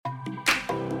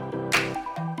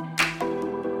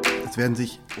Es werden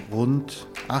sich rund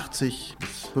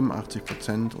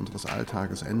 80-85% unseres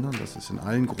Alltages ändern. Das ist in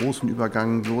allen großen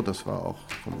Übergängen so. Das war auch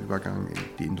vom Übergang in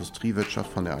die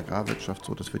Industriewirtschaft, von der Agrarwirtschaft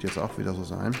so. Das wird jetzt auch wieder so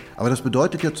sein. Aber das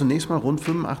bedeutet ja zunächst mal rund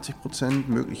 85%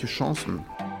 mögliche Chancen.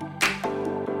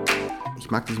 Ich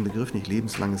mag diesen Begriff nicht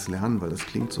lebenslanges Lernen, weil das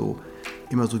klingt so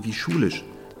immer so wie schulisch.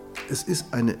 Es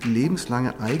ist eine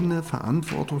lebenslange eigene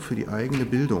Verantwortung für die eigene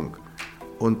Bildung.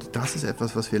 Und das ist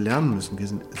etwas, was wir lernen müssen. Wir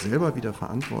sind selber wieder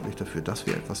verantwortlich dafür, dass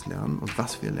wir etwas lernen und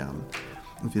was wir lernen.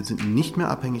 Und wir sind nicht mehr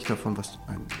abhängig davon, was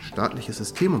ein staatliches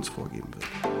System uns vorgeben wird.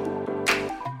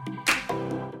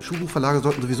 Schulbuchverlage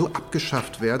sollten sowieso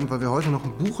abgeschafft werden, weil wer heute noch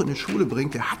ein Buch in die Schule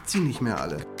bringt, der hat sie nicht mehr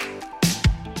alle.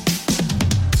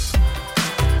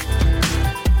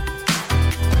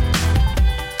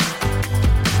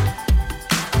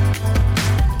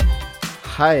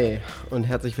 Hi und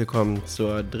herzlich willkommen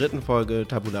zur dritten Folge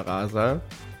Tabula Rasa.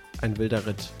 Ein wilder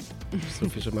Ritt, so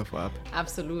viel schon mal vorab.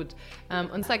 Absolut.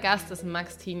 Unser Gast ist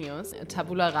Max Thinius.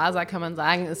 Tabula Rasa, kann man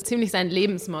sagen, ist ziemlich sein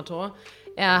Lebensmotto.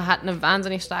 Er hat eine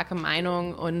wahnsinnig starke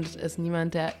Meinung und ist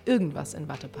niemand, der irgendwas in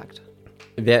Watte packt.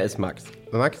 Wer ist Max?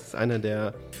 Max ist einer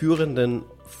der führenden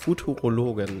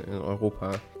Futurologen in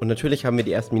Europa. Und natürlich haben wir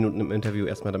die ersten Minuten im Interview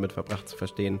erstmal damit verbracht zu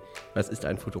verstehen, was ist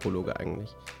ein Futurologe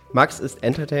eigentlich. Max ist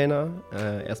Entertainer,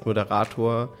 er ist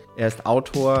Moderator, er ist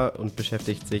Autor und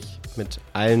beschäftigt sich mit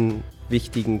allen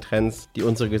wichtigen Trends, die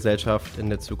unsere Gesellschaft in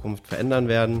der Zukunft verändern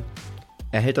werden.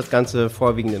 Er hält das Ganze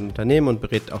vorwiegend in Unternehmen und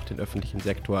berät auch den öffentlichen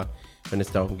Sektor, wenn es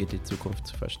darum geht, die Zukunft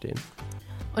zu verstehen.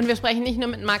 Und wir sprechen nicht nur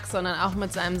mit Max, sondern auch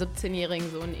mit seinem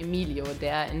 17-jährigen Sohn Emilio,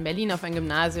 der in Berlin auf ein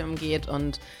Gymnasium geht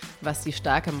und, was die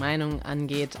starke Meinung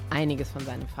angeht, einiges von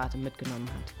seinem Vater mitgenommen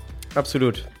hat.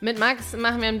 Absolut. Mit Max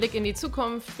machen wir einen Blick in die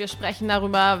Zukunft. Wir sprechen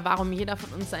darüber, warum jeder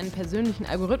von uns seinen persönlichen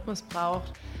Algorithmus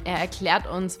braucht. Er erklärt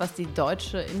uns, was die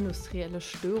deutsche industrielle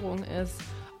Störung ist.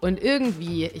 Und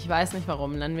irgendwie, ich weiß nicht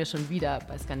warum, landen wir schon wieder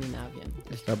bei Skandinavien.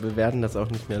 Ich glaube, wir werden das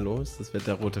auch nicht mehr los. Das wird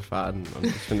der rote Faden und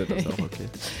ich finde das auch okay.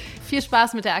 Viel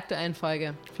Spaß mit der aktuellen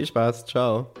Folge. Viel Spaß,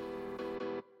 ciao.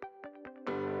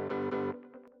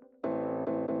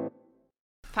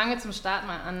 Fangen wir zum Start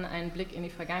mal an, einen Blick in die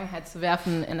Vergangenheit zu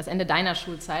werfen, in das Ende deiner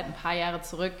Schulzeit, ein paar Jahre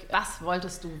zurück. Was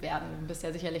wolltest du werden? Du bist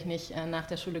ja sicherlich nicht nach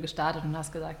der Schule gestartet und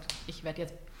hast gesagt, ich werde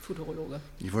jetzt Futurologe.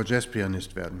 Ich wollte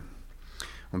Jazzpianist werden.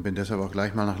 Und bin deshalb auch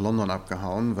gleich mal nach London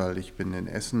abgehauen, weil ich bin in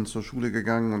Essen zur Schule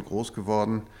gegangen und groß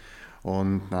geworden.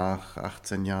 Und nach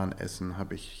 18 Jahren Essen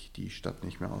habe ich die Stadt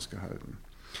nicht mehr ausgehalten.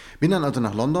 Bin dann also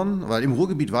nach London, weil im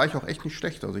Ruhrgebiet war ich auch echt nicht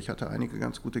schlecht. Also ich hatte einige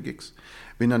ganz gute Gigs.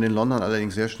 Bin dann in London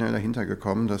allerdings sehr schnell dahinter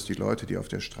gekommen, dass die Leute, die auf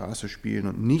der Straße spielen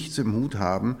und nichts im Hut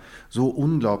haben, so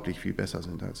unglaublich viel besser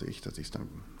sind als ich, dass ich es dann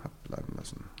habe bleiben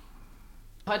lassen.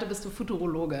 Heute bist du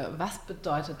Futurologe. Was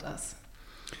bedeutet das?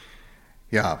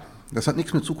 Ja, das hat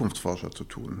nichts mit Zukunftsforscher zu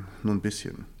tun, nur ein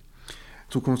bisschen.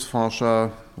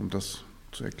 Zukunftsforscher, um das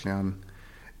zu erklären,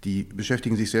 die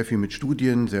beschäftigen sich sehr viel mit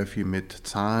Studien, sehr viel mit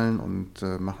Zahlen und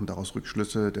machen daraus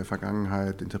Rückschlüsse der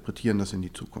Vergangenheit, interpretieren das in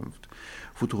die Zukunft.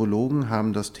 Futurologen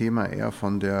haben das Thema eher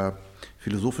von der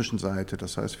philosophischen Seite.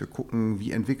 Das heißt, wir gucken,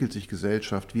 wie entwickelt sich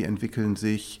Gesellschaft, wie entwickeln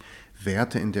sich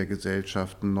Werte in der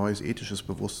Gesellschaft, ein neues ethisches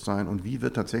Bewusstsein und wie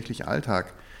wird tatsächlich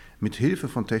Alltag mit Hilfe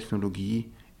von Technologie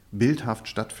bildhaft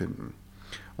stattfinden.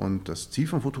 Und das Ziel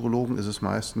von Futurologen ist es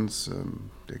meistens,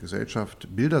 der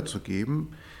Gesellschaft Bilder zu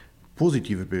geben,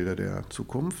 positive Bilder der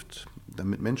Zukunft,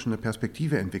 damit Menschen eine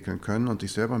Perspektive entwickeln können und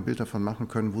sich selber ein Bild davon machen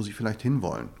können, wo sie vielleicht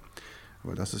hinwollen.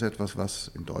 Aber das ist etwas, was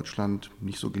in Deutschland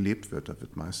nicht so gelebt wird. Da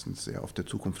wird meistens sehr auf der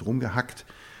Zukunft rumgehackt.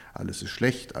 Alles ist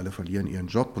schlecht, alle verlieren ihren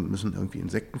Job und müssen irgendwie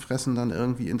Insekten fressen dann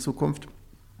irgendwie in Zukunft.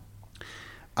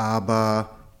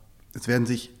 Aber es werden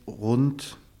sich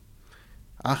rund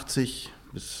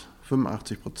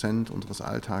 80-85% unseres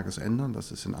Alltages ändern.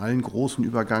 Das ist in allen großen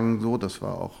Übergängen so. Das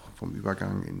war auch vom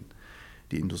Übergang in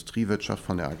die Industriewirtschaft,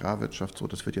 von der Agrarwirtschaft so.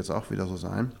 Das wird jetzt auch wieder so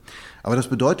sein. Aber das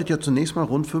bedeutet ja zunächst mal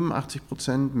rund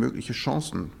 85% mögliche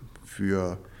Chancen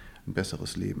für ein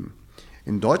besseres Leben.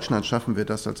 In Deutschland schaffen wir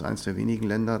das als eines der wenigen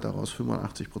Länder, daraus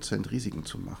 85% Risiken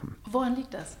zu machen. Woran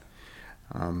liegt das?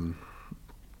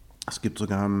 Es gibt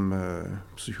sogar einen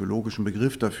psychologischen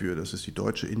Begriff dafür, das ist die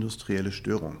deutsche industrielle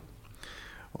Störung.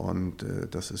 Und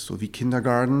das ist so wie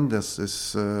Kindergarten,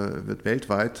 das wird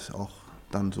weltweit auch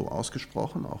dann so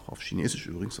ausgesprochen, auch auf Chinesisch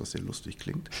übrigens, was sehr lustig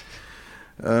klingt.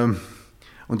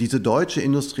 Und diese deutsche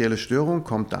industrielle Störung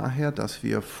kommt daher, dass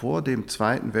wir vor dem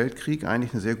Zweiten Weltkrieg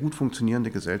eigentlich eine sehr gut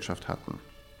funktionierende Gesellschaft hatten.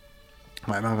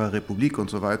 Weimarer Republik und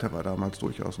so weiter war damals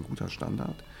durchaus ein guter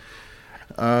Standard.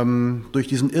 Durch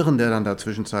diesen Irren, der dann da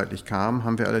zwischenzeitlich kam,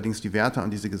 haben wir allerdings die Werte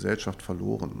an diese Gesellschaft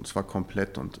verloren. Und zwar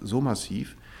komplett und so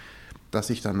massiv, dass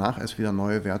sich danach erst wieder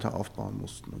neue Werte aufbauen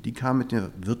mussten. Und die kamen mit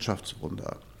der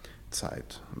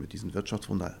Wirtschaftswunderzeit, mit diesen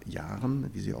Wirtschaftswunderjahren,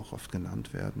 wie sie auch oft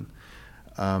genannt werden,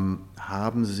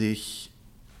 haben sich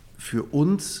für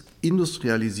uns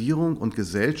Industrialisierung und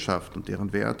Gesellschaft und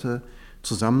deren Werte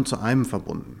zusammen zu einem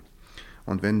verbunden.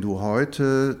 Und wenn du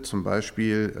heute zum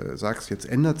Beispiel sagst, jetzt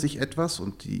ändert sich etwas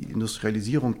und die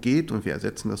Industrialisierung geht und wir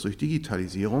ersetzen das durch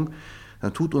Digitalisierung,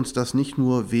 dann tut uns das nicht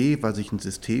nur weh, weil sich ein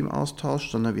System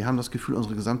austauscht, sondern wir haben das Gefühl,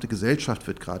 unsere gesamte Gesellschaft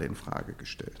wird gerade in Frage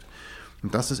gestellt.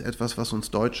 Und das ist etwas, was uns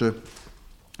Deutsche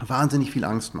wahnsinnig viel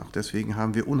Angst macht. Deswegen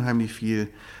haben wir unheimlich viel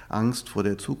Angst vor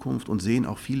der Zukunft und sehen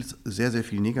auch vieles sehr, sehr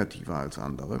viel negativer als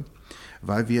andere,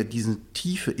 weil wir diese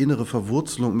tiefe innere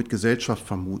Verwurzelung mit Gesellschaft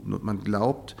vermuten. Und man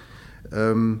glaubt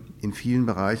in vielen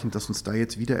Bereichen, dass uns da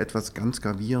jetzt wieder etwas ganz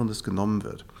Gravierendes genommen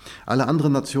wird. Alle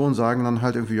anderen Nationen sagen dann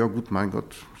halt irgendwie, ja gut, mein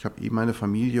Gott, ich habe meine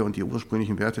Familie und die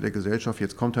ursprünglichen Werte der Gesellschaft,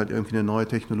 jetzt kommt halt irgendwie eine neue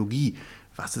Technologie,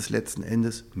 was es letzten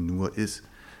Endes nur ist.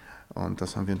 Und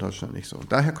das haben wir in Deutschland nicht so. Und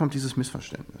daher kommt dieses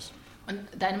Missverständnis. Und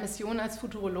deine Mission als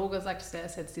Futurologe, sagtest du,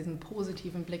 ist jetzt diesen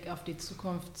positiven Blick auf die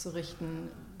Zukunft zu richten?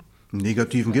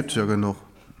 Negativen gibt es ja genug.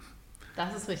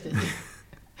 Das ist richtig.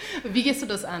 Wie gehst du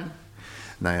das an?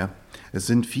 Naja, es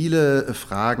sind viele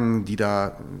Fragen, die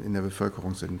da in der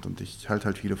Bevölkerung sind. Und ich halte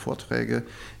halt viele Vorträge,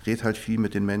 rede halt viel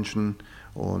mit den Menschen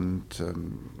und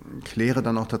kläre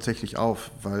dann auch tatsächlich auf,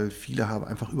 weil viele haben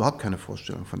einfach überhaupt keine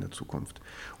Vorstellung von der Zukunft.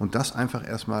 Und das einfach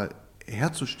erstmal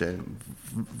herzustellen,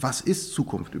 was ist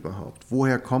Zukunft überhaupt?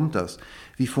 Woher kommt das?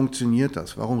 Wie funktioniert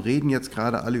das? Warum reden jetzt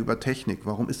gerade alle über Technik?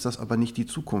 Warum ist das aber nicht die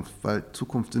Zukunft? Weil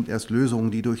Zukunft sind erst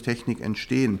Lösungen, die durch Technik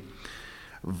entstehen.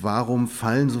 Warum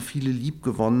fallen so viele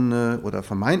liebgewonnene oder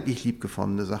vermeintlich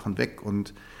liebgewonnene Sachen weg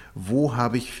und wo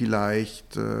habe ich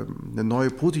vielleicht eine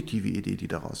neue positive Idee, die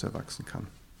daraus erwachsen kann?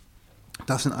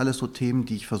 Das sind alles so Themen,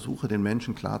 die ich versuche, den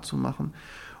Menschen klarzumachen,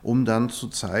 um dann zu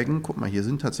zeigen, guck mal, hier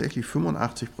sind tatsächlich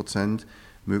 85%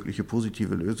 mögliche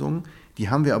positive Lösungen,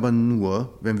 die haben wir aber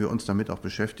nur, wenn wir uns damit auch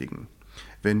beschäftigen.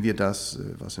 Wenn wir das,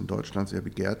 was in Deutschland sehr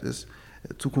begehrt ist,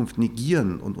 Zukunft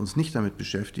negieren und uns nicht damit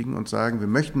beschäftigen und sagen, wir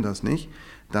möchten das nicht,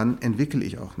 dann entwickle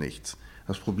ich auch nichts.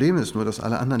 Das Problem ist nur, dass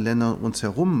alle anderen Länder um uns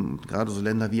herum, gerade so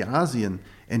Länder wie Asien,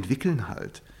 entwickeln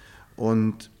halt.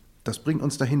 Und das bringt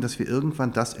uns dahin, dass wir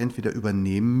irgendwann das entweder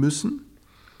übernehmen müssen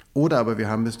oder aber wir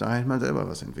haben bis dahin mal selber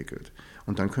was entwickelt.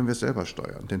 Und dann können wir es selber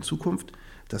steuern. Denn Zukunft,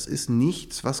 das ist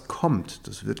nichts, was kommt.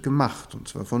 Das wird gemacht, und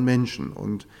zwar von Menschen.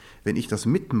 Und wenn ich das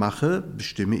mitmache,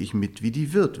 bestimme ich mit, wie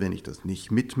die wird. Wenn ich das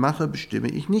nicht mitmache, bestimme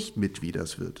ich nicht mit, wie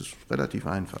das wird. Das ist relativ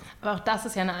einfach. Aber auch das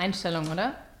ist ja eine Einstellung,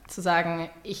 oder? Zu sagen,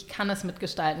 ich kann es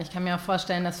mitgestalten. Ich kann mir auch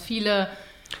vorstellen, dass viele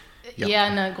eher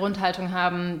eine Grundhaltung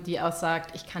haben, die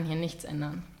aussagt, ich kann hier nichts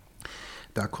ändern.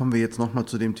 Da kommen wir jetzt nochmal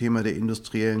zu dem Thema der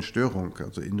industriellen Störung.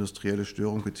 Also industrielle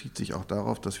Störung bezieht sich auch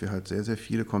darauf, dass wir halt sehr, sehr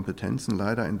viele Kompetenzen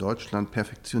leider in Deutschland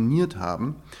perfektioniert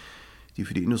haben, die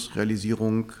für die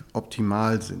Industrialisierung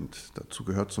optimal sind. Dazu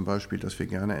gehört zum Beispiel, dass wir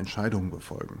gerne Entscheidungen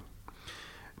befolgen.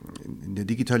 In der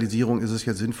Digitalisierung ist es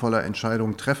ja sinnvoller,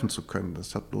 Entscheidungen treffen zu können.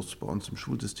 Das hat bloß bei uns im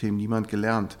Schulsystem niemand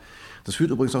gelernt. Das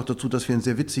führt übrigens auch dazu, dass wir einen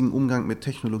sehr witzigen Umgang mit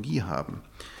Technologie haben.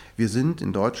 Wir sind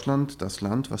in Deutschland das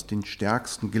Land, was den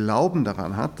stärksten Glauben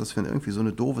daran hat, dass wenn irgendwie so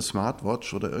eine doofe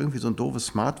Smartwatch oder irgendwie so ein doofes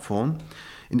Smartphone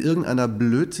in irgendeiner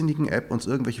blödsinnigen App uns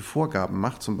irgendwelche Vorgaben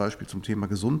macht, zum Beispiel zum Thema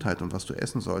Gesundheit und was du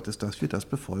essen solltest, dass wir das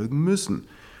befolgen müssen.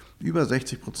 Über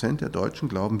 60% der Deutschen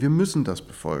glauben, wir müssen das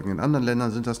befolgen. In anderen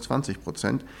Ländern sind das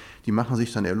 20%. Die machen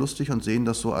sich dann eher lustig und sehen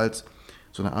das so als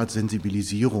so eine Art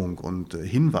Sensibilisierung und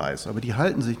Hinweis, aber die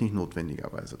halten sich nicht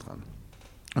notwendigerweise dran.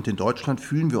 Und in Deutschland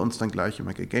fühlen wir uns dann gleich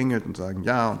immer gegängelt und sagen,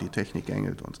 ja, und die Technik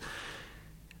gängelt uns.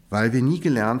 Weil wir nie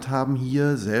gelernt haben,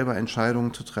 hier selber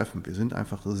Entscheidungen zu treffen. Wir sind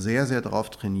einfach sehr, sehr darauf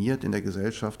trainiert, in der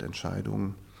Gesellschaft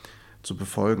Entscheidungen zu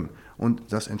befolgen.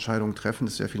 Und das Entscheidungen treffen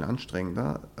ist sehr viel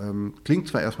anstrengender. Klingt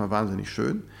zwar erstmal wahnsinnig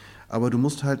schön, aber du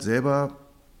musst halt selber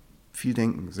viel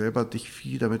denken, selber dich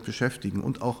viel damit beschäftigen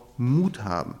und auch Mut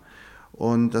haben.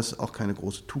 Und das ist auch keine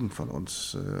große Tugend von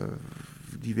uns,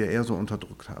 die wir eher so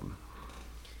unterdrückt haben.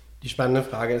 Die spannende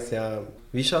Frage ist ja,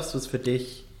 wie schaffst du es für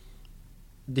dich,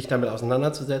 dich damit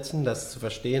auseinanderzusetzen, das zu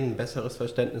verstehen, ein besseres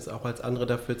Verständnis auch als andere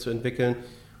dafür zu entwickeln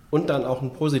und dann auch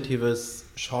ein positives,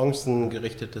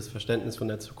 chancengerichtetes Verständnis von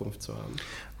der Zukunft zu haben?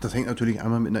 Das hängt natürlich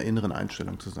einmal mit einer inneren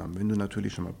Einstellung zusammen. Wenn du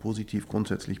natürlich schon mal positiv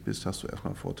grundsätzlich bist, hast du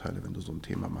erstmal Vorteile, wenn du so ein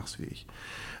Thema machst wie ich.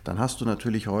 Dann hast du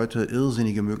natürlich heute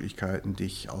irrsinnige Möglichkeiten,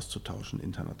 dich auszutauschen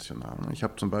international. Ich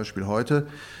habe zum Beispiel heute,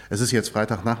 es ist jetzt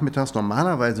Freitagnachmittags,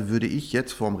 normalerweise würde ich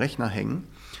jetzt vorm Rechner hängen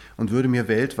und würde mir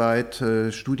weltweit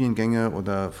Studiengänge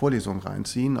oder Vorlesungen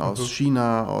reinziehen aus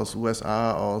China, aus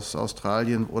USA, aus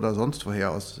Australien oder sonst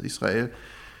woher, aus Israel.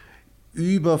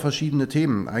 über verschiedene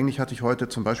Themen. Eigentlich hatte ich heute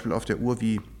zum Beispiel auf der Uhr,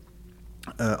 wie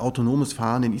autonomes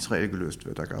Fahren in Israel gelöst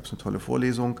wird. Da gab es eine tolle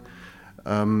Vorlesung.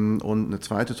 Und eine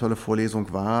zweite tolle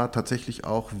Vorlesung war tatsächlich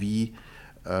auch, wie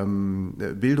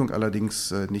Bildung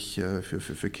allerdings nicht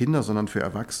für Kinder, sondern für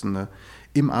Erwachsene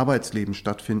im Arbeitsleben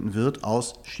stattfinden wird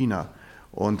aus China.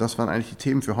 Und das waren eigentlich die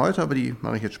Themen für heute, aber die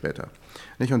mache ich jetzt später.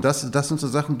 Nicht? Und das sind so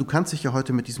Sachen, du kannst dich ja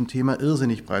heute mit diesem Thema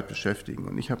irrsinnig breit beschäftigen.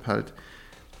 Und ich habe halt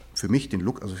für mich den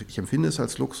Luxus, also ich empfinde es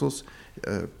als Luxus,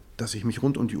 dass ich mich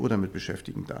rund um die Uhr damit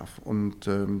beschäftigen darf und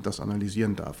das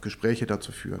analysieren darf, Gespräche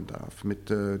dazu führen darf, mit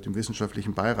dem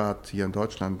wissenschaftlichen Beirat hier in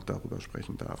Deutschland darüber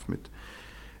sprechen darf, mit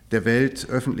der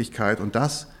Weltöffentlichkeit. Und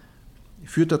das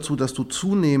führt dazu, dass du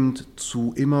zunehmend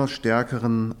zu immer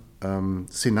stärkeren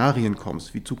Szenarien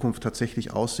kommst, wie Zukunft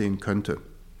tatsächlich aussehen könnte.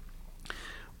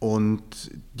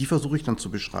 Und die versuche ich dann zu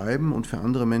beschreiben und für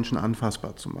andere Menschen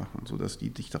anfassbar zu machen, sodass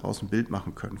die sich daraus ein Bild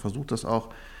machen können. Versuche das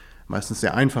auch meistens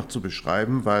sehr einfach zu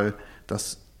beschreiben, weil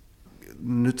das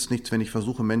nützt nichts, wenn ich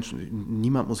versuche,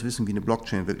 niemand muss wissen, wie eine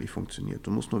Blockchain wirklich funktioniert.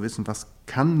 Du musst nur wissen, was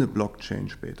kann eine Blockchain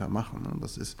später machen. Und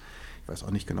das ist, ich weiß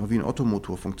auch nicht genau, wie ein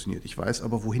Ottomotor funktioniert. Ich weiß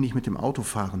aber, wohin ich mit dem Auto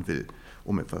fahren will,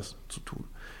 um etwas zu tun.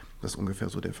 Das ist ungefähr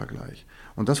so der Vergleich.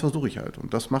 Und das versuche ich halt.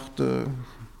 Und das macht den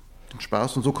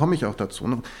Spaß. Und so komme ich auch dazu.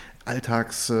 Ne?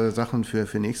 Alltagssachen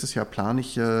für nächstes Jahr plane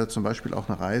ich zum Beispiel auch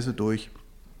eine Reise durch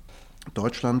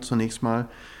Deutschland zunächst mal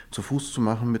zu Fuß zu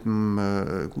machen mit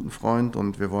einem guten Freund.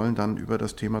 Und wir wollen dann über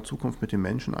das Thema Zukunft mit den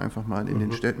Menschen einfach mal in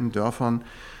den Städten, Dörfern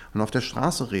und auf der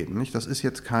Straße reden. Nicht? Das ist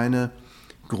jetzt keine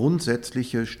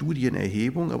grundsätzliche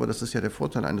Studienerhebung, aber das ist ja der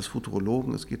Vorteil eines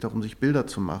Futurologen. Es geht darum, sich Bilder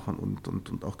zu machen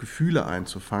und auch Gefühle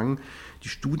einzufangen, die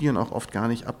Studien auch oft gar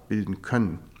nicht abbilden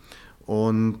können.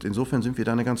 Und insofern sind wir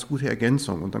da eine ganz gute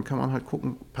Ergänzung. Und dann kann man halt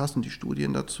gucken, passen die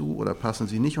Studien dazu oder passen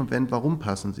sie nicht? Und wenn, warum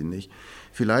passen sie nicht?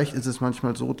 Vielleicht ist es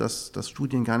manchmal so, dass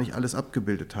Studien gar nicht alles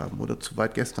abgebildet haben oder zu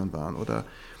weit gestern waren oder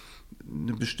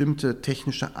eine bestimmte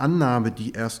technische Annahme,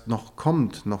 die erst noch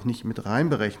kommt, noch nicht mit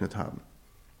reinberechnet haben.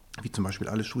 Wie zum Beispiel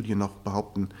alle Studien noch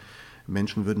behaupten,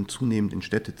 Menschen würden zunehmend in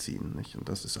Städte ziehen. Nicht? Und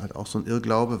das ist halt auch so ein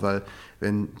Irrglaube, weil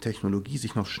wenn Technologie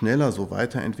sich noch schneller so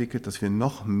weiterentwickelt, dass wir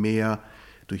noch mehr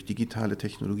durch digitale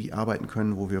Technologie arbeiten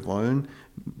können, wo wir wollen,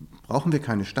 brauchen wir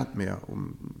keine Stadt mehr,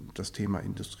 um das Thema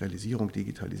Industrialisierung,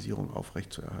 Digitalisierung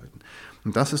aufrechtzuerhalten.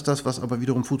 Und das ist das, was aber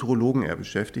wiederum Futurologen eher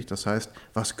beschäftigt. Das heißt,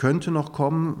 was könnte noch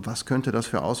kommen, was könnte das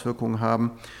für Auswirkungen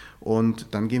haben?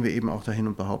 Und dann gehen wir eben auch dahin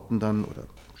und behaupten dann oder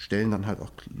stellen dann halt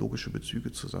auch logische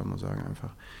Bezüge zusammen und sagen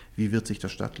einfach, wie wird sich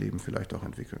das Stadtleben vielleicht auch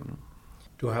entwickeln.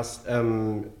 Du hast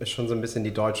schon so ein bisschen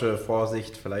die deutsche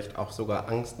Vorsicht, vielleicht auch sogar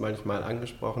Angst manchmal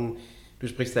angesprochen. Du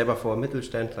sprichst selber vor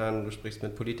Mittelständlern, du sprichst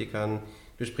mit Politikern,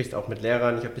 du sprichst auch mit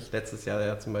Lehrern. Ich habe dich letztes Jahr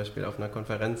ja zum Beispiel auf einer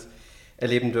Konferenz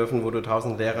erleben dürfen, wo du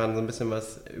 1000 Lehrern so ein bisschen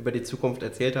was über die Zukunft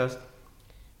erzählt hast.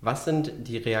 Was sind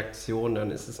die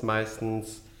Reaktionen? Ist es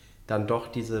meistens dann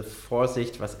doch diese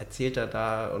Vorsicht, was erzählt er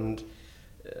da und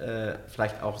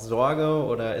vielleicht auch Sorge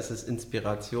oder ist es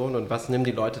Inspiration und was nehmen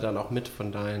die Leute dann auch mit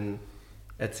von deinen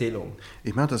Erzählungen?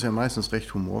 Ich mache das ja meistens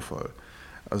recht humorvoll.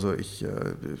 Also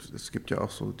es gibt ja auch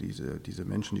so diese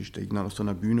Menschen, die stehen dann auf so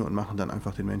einer Bühne und machen dann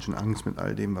einfach den Menschen Angst mit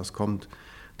all dem, was kommt.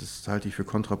 Das halte ich für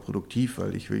kontraproduktiv,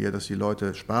 weil ich will ja, dass die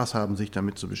Leute Spaß haben, sich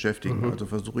damit zu beschäftigen. Also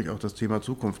versuche ich auch das Thema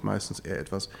Zukunft meistens eher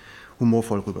etwas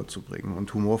humorvoll rüberzubringen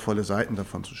und humorvolle Seiten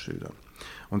davon zu schildern.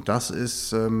 Und das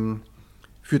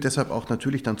führt deshalb auch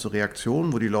natürlich dann zu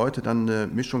Reaktionen, wo die Leute dann eine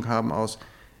Mischung haben aus,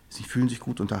 sie fühlen sich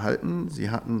gut unterhalten,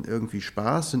 sie hatten irgendwie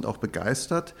Spaß, sind auch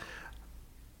begeistert,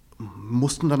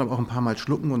 mussten dann aber auch ein paar Mal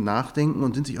schlucken und nachdenken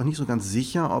und sind sich auch nicht so ganz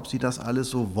sicher, ob sie das alles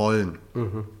so wollen.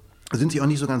 Sind sich auch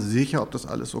nicht so ganz sicher, ob das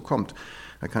alles so kommt.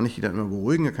 Da kann ich die dann immer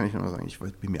beruhigen, da kann ich dann immer sagen, ich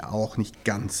bin mir auch nicht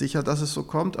ganz sicher, dass es so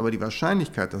kommt, aber die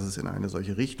Wahrscheinlichkeit, dass es in eine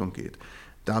solche Richtung geht,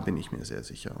 da bin ich mir sehr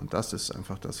sicher. Und das ist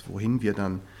einfach das, wohin wir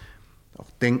dann auch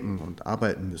denken und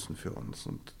arbeiten müssen für uns.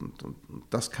 Und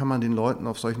das kann man den Leuten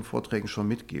auf solchen Vorträgen schon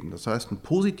mitgeben. Das heißt, ein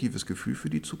positives Gefühl für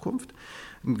die Zukunft,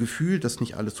 ein Gefühl, dass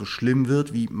nicht alles so schlimm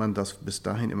wird, wie man das bis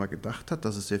dahin immer gedacht hat,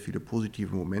 dass es sehr viele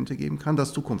positive Momente geben kann,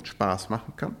 dass Zukunft Spaß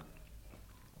machen kann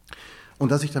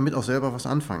und dass ich damit auch selber was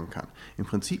anfangen kann. Im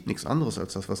Prinzip nichts anderes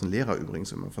als das, was ein Lehrer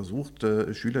übrigens immer versucht,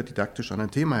 Schüler didaktisch an ein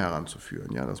Thema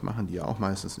heranzuführen. Ja, das machen die ja auch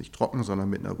meistens nicht trocken,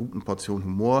 sondern mit einer guten Portion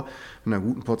Humor, mit einer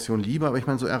guten Portion Liebe. Aber ich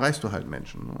meine, so erreichst du halt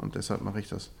Menschen. Und deshalb mache ich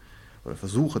das oder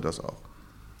versuche das auch.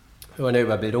 Wir wollen ja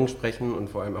über Bildung sprechen und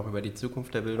vor allem auch über die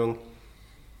Zukunft der Bildung.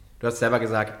 Du hast selber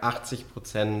gesagt,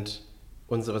 80%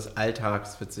 unseres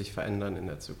Alltags wird sich verändern in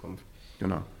der Zukunft.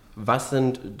 Genau. Was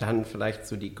sind dann vielleicht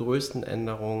so die größten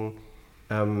Änderungen,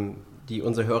 die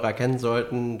unsere Hörer kennen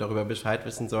sollten, darüber Bescheid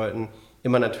wissen sollten,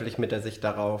 immer natürlich mit der Sicht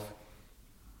darauf,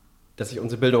 dass sich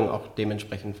unsere Bildung auch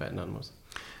dementsprechend verändern muss?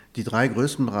 Die 3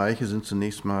 größten Bereiche sind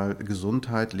zunächst mal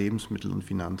Gesundheit, Lebensmittel und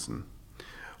Finanzen.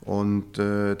 Und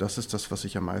das ist das, was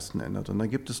sich am meisten ändert. Und dann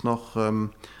gibt es noch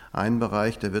einen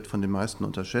Bereich, der wird von den meisten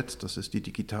unterschätzt, das ist die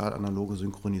digital-analoge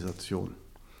Synchronisation.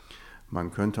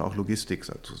 Man könnte auch Logistik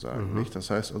dazu sagen. Nicht? Das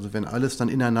heißt also, wenn alles dann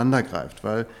ineinander greift,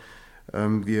 weil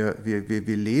wir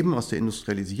leben aus der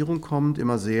Industrialisierung kommend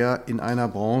immer sehr in einer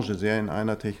Branche, sehr in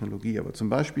einer Technologie. Aber zum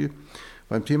Beispiel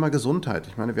beim Thema Gesundheit.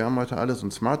 Ich meine, wir haben heute alle so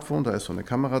ein Smartphone, da ist so eine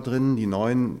Kamera drin. Die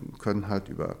neuen können halt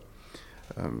über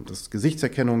das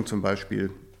Gesichtserkennung zum Beispiel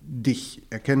dich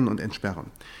erkennen und entsperren.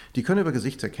 Die können über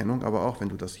Gesichtserkennung, aber auch wenn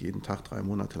du das jeden Tag 3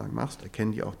 Monate lang machst,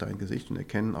 erkennen die auch dein Gesicht und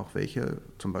erkennen auch, welche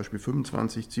zum Beispiel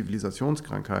 25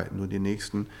 Zivilisationskrankheiten du in den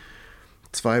nächsten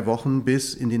 2 Wochen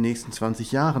bis in den nächsten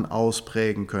 20 Jahren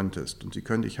ausprägen könntest. Und sie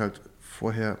können dich halt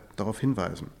vorher darauf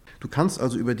hinweisen. Du kannst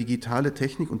also über digitale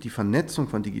Technik und die Vernetzung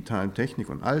von digitalen Technik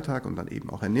und Alltag und dann eben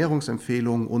auch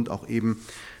Ernährungsempfehlungen und auch eben,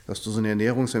 dass du so eine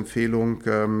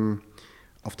Ernährungsempfehlung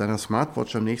auf deiner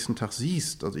Smartwatch am nächsten Tag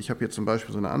siehst. Also ich habe jetzt zum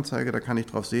Beispiel so eine Anzeige, da kann ich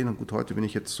drauf sehen, und gut, heute bin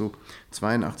ich jetzt zu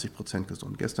 82%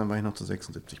 gesund. Gestern war ich noch zu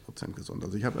 76% gesund.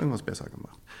 Also ich habe irgendwas besser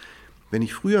gemacht. Wenn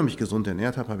ich früher mich gesund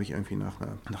ernährt habe, habe ich irgendwie nach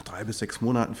 3 bis 6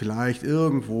 Monaten vielleicht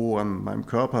irgendwo an meinem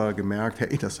Körper gemerkt,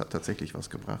 hey, das hat tatsächlich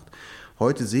was gebracht.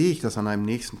 Heute sehe ich das an einem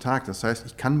nächsten Tag. Das heißt,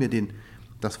 ich kann mir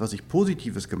das, was ich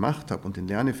Positives gemacht habe und den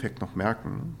Lerneffekt noch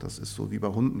merken. Das ist so wie bei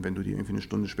Hunden, wenn du die irgendwie eine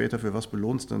Stunde später für was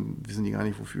belohnst, dann wissen die gar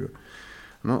nicht wofür.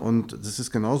 Und das ist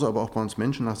genauso aber auch bei uns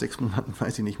Menschen. Nach 6 Monaten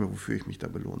weiß ich nicht mehr, wofür ich mich da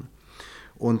belohne.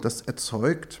 Und das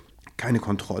erzeugt keine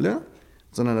Kontrolle,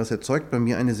 sondern das erzeugt bei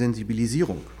mir eine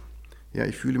Sensibilisierung. Ja,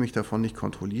 ich fühle mich davon nicht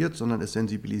kontrolliert, sondern es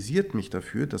sensibilisiert mich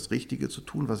dafür, das Richtige zu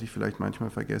tun, was ich vielleicht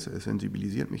manchmal vergesse. Es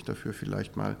sensibilisiert mich dafür,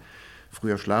 vielleicht mal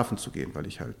früher schlafen zu gehen, weil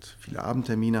ich halt viele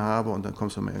Abendtermine habe und dann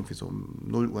kommst du mal irgendwie so um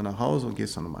 0 Uhr nach Hause und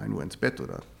gehst dann um 1 Uhr ins Bett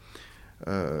oder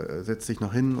setzt dich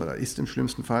noch hin oder isst im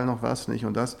schlimmsten Fall noch was, nicht?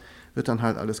 Und das wird dann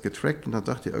halt alles getrackt und dann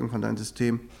sagt dir irgendwann dein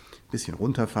System, ein bisschen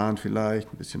runterfahren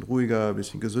vielleicht, ein bisschen ruhiger, ein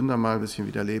bisschen gesünder mal, ein bisschen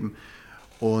wieder leben.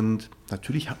 Und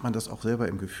natürlich hat man das auch selber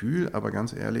im Gefühl, aber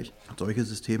ganz ehrlich, solche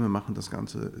Systeme machen das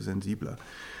Ganze sensibler.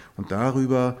 Und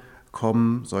darüber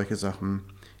kommen solche Sachen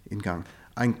in Gang.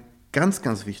 Ein ganz,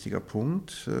 ganz wichtiger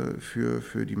Punkt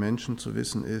für die Menschen zu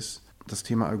wissen ist das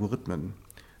Thema Algorithmen.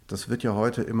 Das wird ja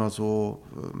heute immer so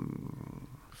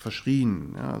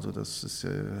verschrien. Ja, also das ist,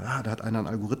 da hat einer einen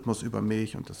Algorithmus über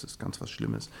mich und das ist ganz was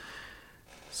Schlimmes.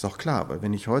 Ist auch klar, weil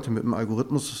wenn ich heute mit einem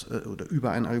Algorithmus oder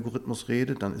über einen Algorithmus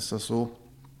rede, dann ist das so,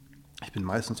 ich bin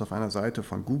meistens auf einer Seite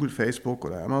von Google, Facebook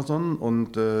oder Amazon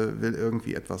und will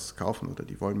irgendwie etwas kaufen oder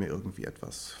die wollen mir irgendwie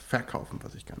etwas verkaufen,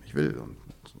 was ich gar nicht will. Und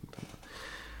dann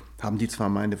haben die zwar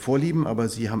meine Vorlieben, aber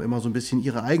sie haben immer so ein bisschen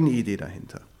ihre eigene Idee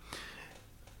dahinter.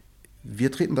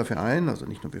 Wir treten dafür ein, also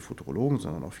nicht nur wir Futurologen,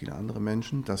 sondern auch viele andere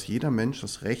Menschen, dass jeder Mensch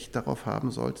das Recht darauf haben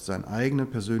sollte, seinen eigenen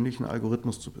persönlichen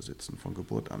Algorithmus zu besitzen, von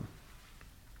Geburt an.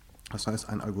 Das heißt,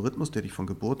 ein Algorithmus, der dich von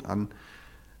Geburt an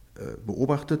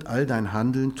beobachtet, all dein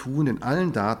Handeln, Tun, in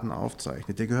allen Daten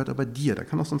aufzeichnet, der gehört aber dir, da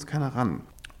kann auch sonst keiner ran.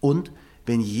 Und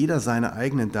wenn jeder seine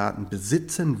eigenen Daten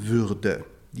besitzen würde,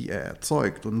 die er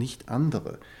erzeugt und nicht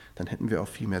andere, dann hätten wir auch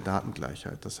viel mehr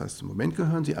Datengleichheit. Das heißt, im Moment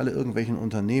gehören sie alle irgendwelchen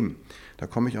Unternehmen. Da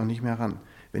komme ich auch nicht mehr ran.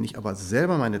 Wenn ich aber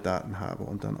selber meine Daten habe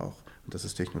und dann auch, und das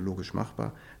ist technologisch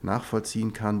machbar,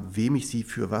 nachvollziehen kann, wem ich sie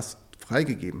für was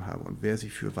freigegeben habe und wer sie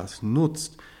für was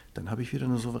nutzt, dann habe ich wieder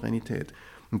eine Souveränität.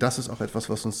 Und das ist auch etwas,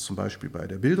 was uns zum Beispiel bei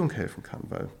der Bildung helfen kann,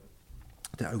 weil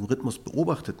der Algorithmus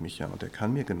beobachtet mich ja und er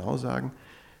kann mir genau sagen,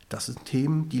 das sind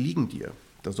Themen, die liegen dir.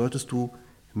 Da solltest du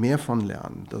mehr von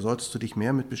lernen, da solltest du dich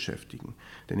mehr mit beschäftigen.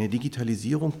 Denn in der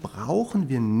Digitalisierung brauchen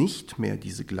wir nicht mehr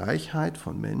diese Gleichheit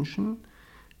von Menschen,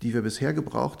 die wir bisher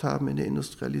gebraucht haben in der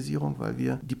Industrialisierung, weil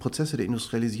wir die Prozesse der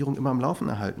Industrialisierung immer am Laufen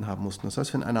erhalten haben mussten. Das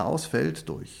heißt, wenn einer ausfällt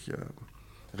durch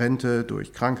Rente,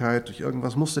 durch Krankheit, durch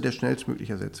irgendwas, musste der schnellstmöglich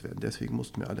ersetzt werden. Deswegen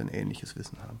mussten wir alle ein ähnliches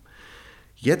Wissen haben.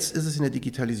 Jetzt ist es in der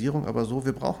Digitalisierung aber so,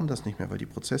 wir brauchen das nicht mehr, weil die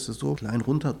Prozesse so klein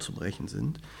runterzubrechen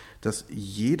sind, dass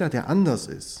jeder, der anders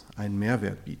ist, einen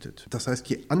Mehrwert bietet. Das heißt,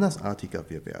 je andersartiger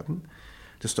wir werden,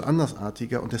 desto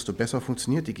andersartiger und desto besser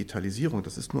funktioniert Digitalisierung.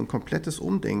 Das ist nur ein komplettes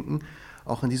Umdenken,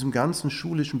 auch in diesem ganzen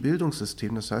schulischen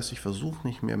Bildungssystem. Das heißt, ich versuche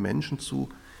nicht mehr Menschen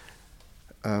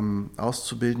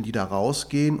auszubilden, die da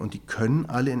rausgehen und die können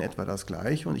alle in etwa das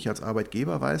Gleiche und ich als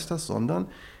Arbeitgeber weiß das, sondern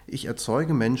ich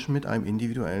erzeuge Menschen mit einem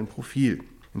individuellen Profil.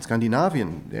 In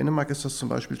Skandinavien, Dänemark ist das zum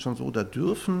Beispiel schon so, da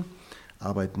dürfen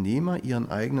Arbeitnehmer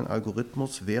ihren eigenen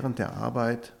Algorithmus während der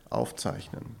Arbeit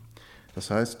aufzeichnen.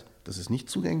 Das heißt, das ist nicht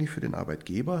zugänglich für den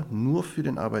Arbeitgeber, nur für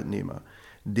den Arbeitnehmer.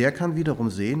 Der kann wiederum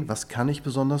sehen, was kann ich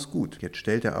besonders gut. Jetzt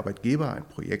stellt der Arbeitgeber ein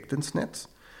Projekt ins Netz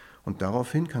Und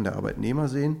daraufhin kann der Arbeitnehmer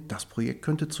sehen, das Projekt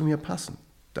könnte zu mir passen.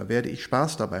 Da werde ich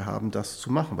Spaß dabei haben, das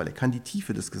zu machen, weil er kann die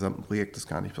Tiefe des gesamten Projektes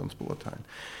gar nicht sonst beurteilen.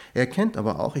 Er erkennt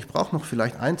aber auch, ich brauche noch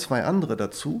vielleicht 1, 2 andere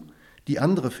dazu, die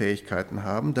andere Fähigkeiten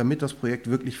haben, damit das Projekt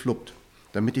wirklich fluppt,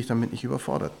 damit ich damit nicht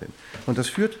überfordert bin. Und das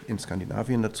führt in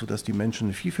Skandinavien dazu, dass die Menschen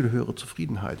eine viel, viel höhere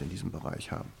Zufriedenheit in diesem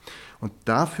Bereich haben. Und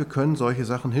dafür können solche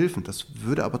Sachen helfen. Das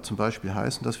würde aber zum Beispiel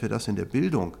heißen, dass wir das in der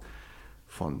Bildung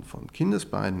von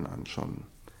Kindesbeinen an schon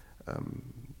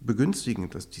begünstigen,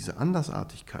 dass diese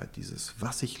Andersartigkeit, dieses,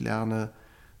 was ich lerne,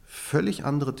 völlig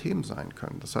andere Themen sein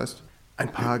können. Das heißt,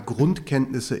 ein paar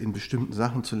Grundkenntnisse in bestimmten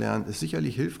Sachen zu lernen, ist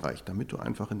sicherlich hilfreich, damit du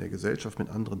einfach in der Gesellschaft mit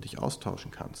anderen dich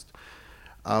austauschen kannst.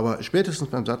 Aber spätestens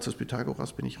beim Satz des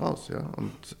Pythagoras bin ich raus. Ja?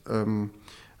 Und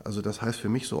also das heißt für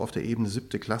mich so auf der Ebene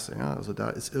 7. Klasse. Ja? Also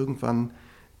da ist irgendwann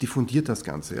diffundiert das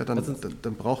Ganze. Ja?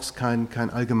 Dann braucht es kein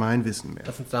Allgemeinwissen mehr.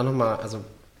 Lass uns da nochmal, also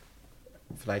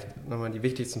vielleicht nochmal die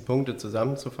wichtigsten Punkte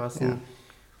zusammenzufassen.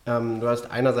 Ja. Du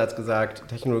hast einerseits gesagt,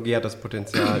 Technologie hat das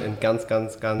Potenzial, in ganz,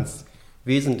 ganz, ganz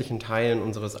wesentlichen Teilen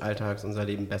unseres Alltags unser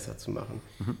Leben besser zu machen,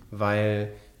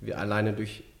 weil wir alleine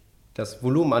durch das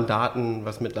Volumen an Daten,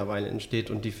 was mittlerweile entsteht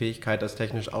und die Fähigkeit, das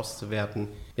technisch auszuwerten,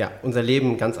 ja, unser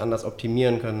Leben ganz anders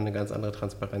optimieren können, eine ganz andere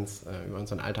Transparenz über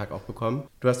unseren Alltag auch bekommen.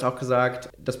 Du hast auch gesagt,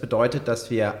 das bedeutet, dass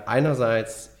wir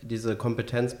einerseits diese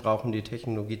Kompetenz brauchen, die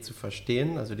Technologie zu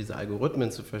verstehen, also diese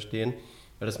Algorithmen zu verstehen,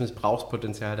 weil das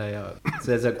Missbrauchspotenzial da ja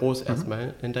sehr, sehr groß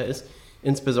erstmal hinter ist.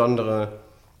 Insbesondere,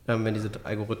 wenn diese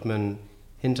Algorithmen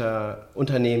hinter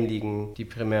Unternehmen liegen, die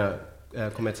primär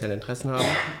kommerzielle Interessen haben.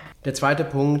 Der zweite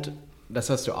Punkt, das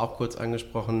hast du auch kurz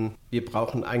angesprochen, wir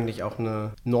brauchen eigentlich auch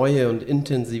eine neue und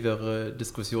intensivere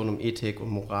Diskussion um Ethik und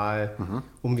Moral,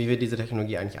 um wie wir diese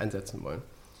Technologie eigentlich einsetzen wollen.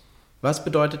 Was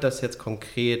bedeutet das jetzt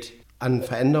konkret an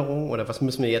Veränderungen oder was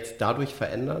müssen wir jetzt dadurch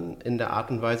verändern in der Art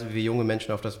und Weise, wie wir junge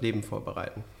Menschen auf das Leben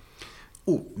vorbereiten?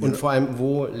 Und vor allem,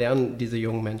 wo lernen diese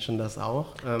jungen Menschen das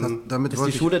auch? Ist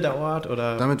die Schule der Ort?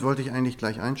 Oder? Damit wollte ich eigentlich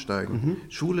gleich einsteigen.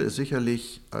 Schule ist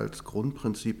sicherlich als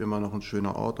Grundprinzip immer noch ein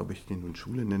schöner Ort, ob ich den nun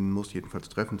Schule nennen muss. Jedenfalls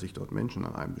treffen sich dort Menschen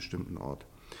an einem bestimmten Ort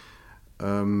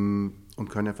und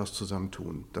können etwas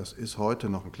zusammentun. Das ist heute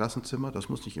noch ein Klassenzimmer, das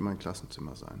muss nicht immer ein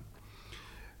Klassenzimmer sein.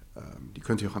 Die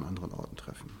können sich auch an anderen Orten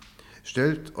treffen.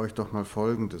 Stellt euch doch mal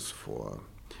Folgendes vor.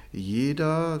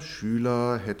 Jeder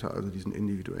Schüler hätte also diesen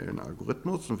individuellen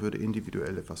Algorithmus und würde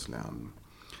individuell etwas lernen.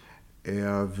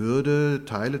 Er würde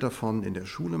Teile davon in der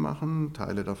Schule machen,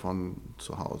 Teile davon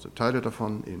zu Hause, Teile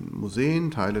davon in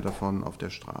Museen, Teile davon auf der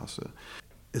Straße.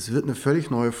 Es wird eine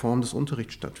völlig neue Form des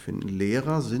Unterrichts stattfinden.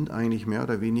 Lehrer sind eigentlich mehr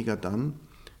oder weniger dann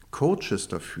Coaches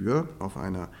dafür, auf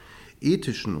einer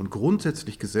ethischen und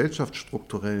grundsätzlich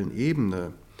gesellschaftsstrukturellen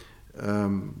Ebene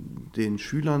den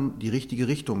Schülern die richtige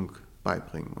Richtung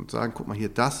beibringen und sagen, guck mal hier,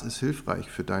 das ist hilfreich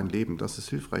für dein Leben, das ist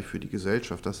hilfreich für die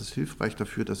Gesellschaft, das ist hilfreich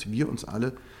dafür, dass wir uns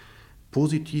alle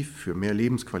positiv für mehr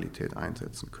Lebensqualität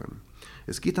einsetzen können.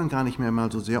 Es geht dann gar nicht mehr mal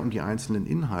so sehr um die einzelnen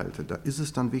Inhalte. Da ist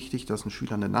es dann wichtig, dass ein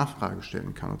Schüler eine Nachfrage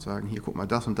stellen kann und sagen, hier, guck mal,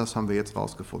 das und das haben wir jetzt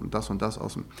rausgefunden, das und das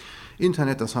aus dem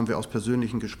Internet, das haben wir aus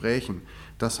persönlichen Gesprächen,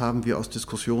 das haben wir aus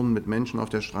Diskussionen mit Menschen auf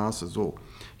der Straße. So,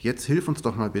 jetzt hilf uns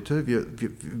doch mal bitte,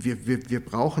 wir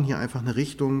brauchen hier einfach eine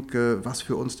Richtung, was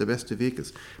für uns der beste Weg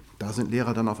ist. Da sind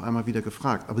Lehrer dann auf einmal wieder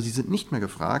gefragt. Aber sie sind nicht mehr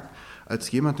gefragt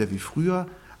als jemand, der wie früher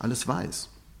alles weiß.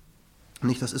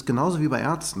 Nicht, das ist genauso wie bei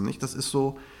Ärzten. Nicht? Das ist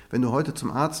so, wenn du heute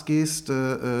zum Arzt gehst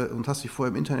und hast dich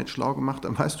vorher im Internet schlau gemacht,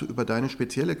 dann weißt du über deine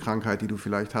spezielle Krankheit, die du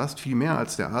vielleicht hast, viel mehr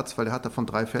als der Arzt, weil der hat davon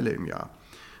 3 Fälle im Jahr.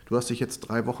 Du hast dich jetzt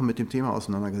 3 Wochen mit dem Thema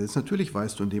auseinandergesetzt. Natürlich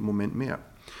weißt du in dem Moment mehr.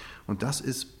 Und das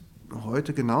ist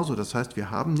heute genauso. Das heißt, wir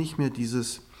haben nicht mehr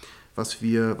dieses, was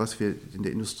wir in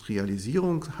der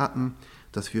Industrialisierung hatten,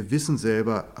 dass wir Wissen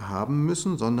selber haben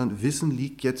müssen, sondern Wissen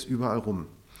liegt jetzt überall rum.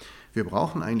 Wir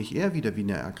brauchen eigentlich eher wieder wie in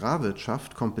der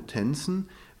Agrarwirtschaft Kompetenzen,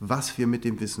 was wir mit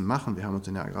dem Wissen machen. Wir haben uns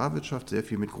in der Agrarwirtschaft sehr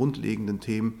viel mit grundlegenden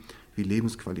Themen wie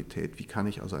Lebensqualität, wie kann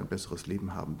ich also ein besseres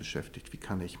Leben haben, beschäftigt, wie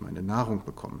kann ich meine Nahrung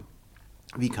bekommen,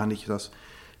 wie kann ich das,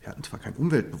 wir hatten zwar kein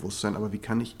Umweltbewusstsein, aber wie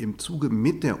kann ich im Zuge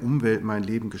mit der Umwelt mein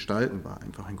Leben gestalten, war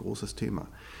einfach ein großes Thema.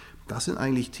 Das sind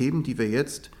eigentlich Themen, die wir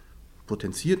jetzt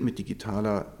potenziert mit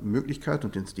digitaler Möglichkeit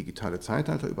und ins digitale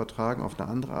Zeitalter übertragen, auf eine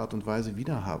andere Art und Weise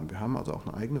wieder haben. Wir haben also auch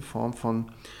eine eigene Form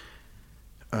von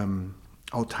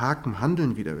autarkem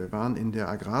Handeln wieder. Wir waren in der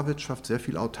Agrarwirtschaft sehr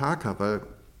viel autarker, weil,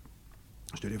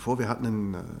 stell dir vor, wir hatten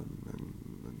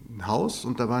ein Haus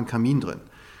und da war ein Kamin drin.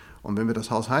 Und wenn wir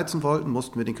das Haus heizen wollten,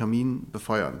 mussten wir den Kamin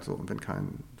befeuern. So, und wenn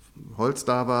kein Holz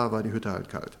da war, war die Hütte halt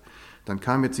kalt. Dann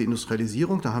kam jetzt die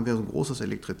Industrialisierung, da haben wir so ein großes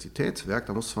Elektrizitätswerk,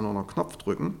 da musst du zwar noch einen Knopf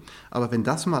drücken, aber wenn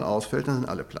das mal ausfällt, dann sind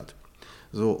alle platt.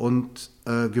 So, und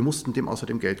wir mussten dem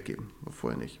außerdem Geld geben,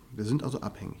 vorher nicht. Wir sind also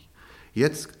abhängig.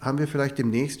 Jetzt haben wir vielleicht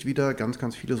demnächst wieder ganz,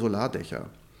 ganz viele Solardächer.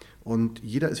 Und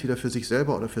jeder ist wieder für sich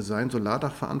selber oder für sein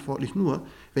Solardach verantwortlich. Nur,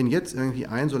 wenn jetzt irgendwie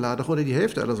ein Solardach oder die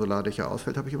Hälfte aller Solardächer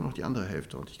ausfällt, habe ich immer noch die andere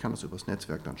Hälfte. Und ich kann das übers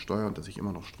Netzwerk dann steuern, dass ich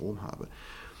immer noch Strom habe.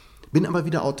 Bin aber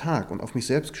wieder autark und auf mich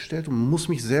selbst gestellt und muss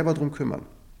mich selber darum kümmern.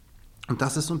 Und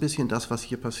das ist so ein bisschen das, was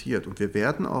hier passiert. Und wir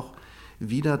werden auch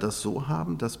wieder das so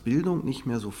haben, dass Bildung nicht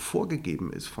mehr so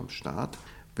vorgegeben ist vom Staat.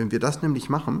 Wenn wir das nämlich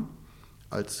machen,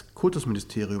 als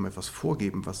Kultusministerium etwas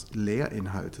vorgeben, was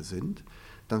Lehrinhalte sind,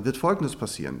 dann wird Folgendes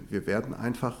passieren. Wir werden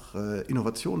einfach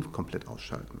Innovation komplett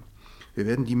ausschalten. Wir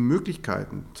werden die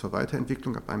Möglichkeiten zur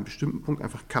Weiterentwicklung ab einem bestimmten Punkt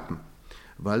einfach kappen,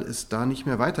 weil es da nicht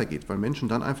mehr weitergeht, weil Menschen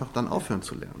dann einfach aufhören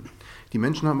zu lernen. Die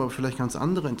Menschen haben aber vielleicht ganz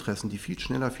andere Interessen, die viel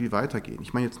schneller, viel weitergehen.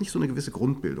 Ich meine jetzt nicht so eine gewisse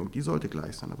Grundbildung, die sollte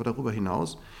gleich sein, aber darüber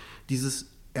hinaus dieses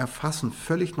Erfassen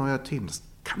völlig neuer Themen, das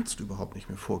kannst du überhaupt nicht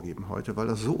mehr vorgeben heute, weil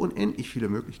das so unendlich viele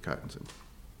Möglichkeiten sind.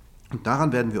 Und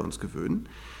daran werden wir uns gewöhnen,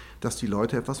 dass die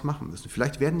Leute etwas machen müssen.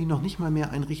 Vielleicht werden die noch nicht mal mehr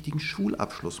einen richtigen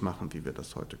Schulabschluss machen, wie wir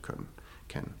das heute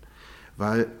kennen.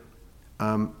 Weil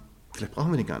vielleicht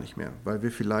brauchen wir den gar nicht mehr, weil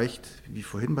wir vielleicht, wie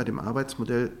vorhin bei dem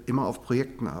Arbeitsmodell, immer auf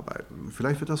Projekten arbeiten.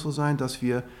 Vielleicht wird das so sein, dass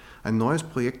wir ein neues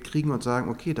Projekt kriegen und sagen,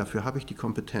 okay, dafür habe ich die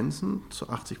Kompetenzen zu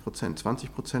 80%,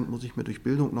 20% muss ich mir durch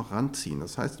Bildung noch ranziehen.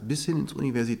 Das heißt, bis hin ins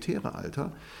universitäre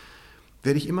Alter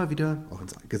werde ich immer wieder, auch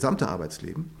ins gesamte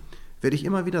Arbeitsleben, werde ich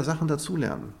immer wieder Sachen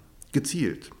dazulernen,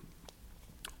 gezielt.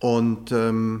 Und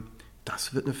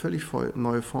das wird eine völlig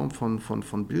neue Form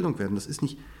von Bildung werden. Das ist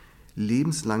nicht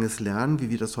lebenslanges Lernen, wie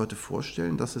wir das heute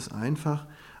vorstellen. Das ist einfach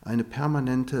eine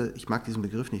permanente, ich mag diesen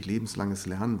Begriff nicht, lebenslanges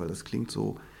Lernen, weil das klingt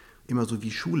so immer so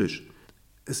wie schulisch.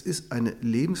 Es ist eine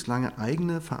lebenslange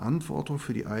eigene Verantwortung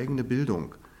für die eigene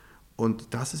Bildung.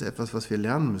 Und das ist etwas, was wir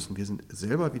lernen müssen. Wir sind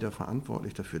selber wieder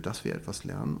verantwortlich dafür, dass wir etwas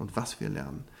lernen und was wir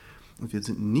lernen. Und wir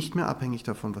sind nicht mehr abhängig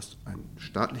davon, was ein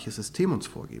staatliches System uns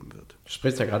vorgeben wird. Du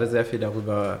sprichst ja gerade sehr viel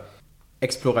darüber,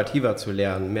 explorativer zu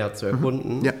lernen, mehr zu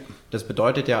erkunden. Ja. Das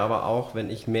bedeutet ja aber auch, wenn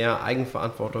ich mehr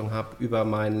Eigenverantwortung habe über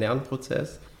meinen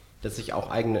Lernprozess, dass ich auch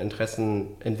eigene Interessen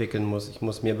entwickeln muss. Ich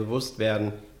muss mir bewusst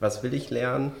werden, was will ich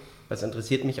lernen, was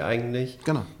interessiert mich eigentlich.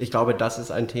 Genau. Ich glaube, das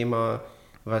ist ein Thema,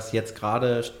 was jetzt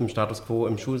gerade im Status quo,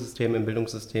 im Schulsystem, im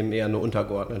Bildungssystem eher eine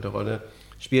untergeordnete Rolle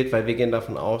spielt, weil wir gehen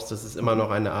davon aus, dass es immer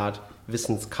noch eine Art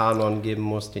Wissenskanon geben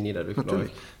muss, den jeder durchläuft.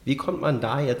 Natürlich. Wie kommt man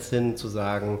da jetzt hin zu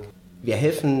sagen, wir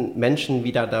helfen Menschen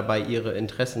wieder dabei, ihre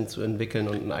Interessen zu entwickeln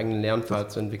und einen eigenen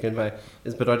Lernpfad zu entwickeln, weil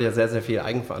es bedeutet ja sehr, sehr viel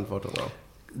Eigenverantwortung auch.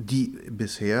 Die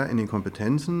bisher in den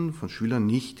Kompetenzen von Schülern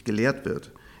nicht gelehrt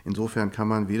wird. Insofern kann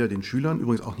man weder den Schülern,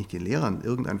 übrigens auch nicht den Lehrern,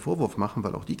 irgendeinen Vorwurf machen,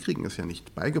 weil auch die kriegen es ja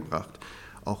nicht beigebracht.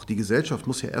 Auch die Gesellschaft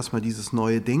muss ja erstmal dieses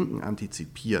neue Denken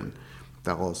antizipieren,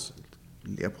 daraus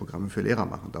Lehrprogramme für Lehrer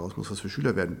machen, daraus muss was für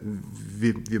Schüler werden.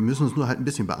 Wir müssen uns nur halt ein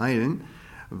bisschen beeilen,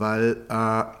 weil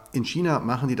in China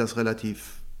machen die das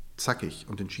relativ zackig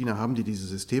und in China haben die diese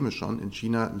Systeme schon. In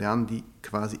China lernen die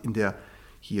quasi in der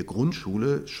hier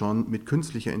Grundschule schon mit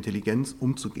künstlicher Intelligenz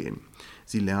umzugehen.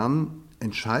 Sie lernen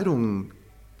Entscheidungen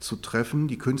zu treffen,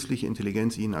 die künstliche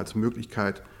Intelligenz ihnen als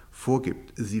Möglichkeit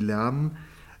vorgibt. Sie lernen,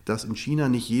 dass in China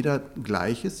nicht jeder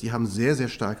gleich ist. Sie haben sehr, sehr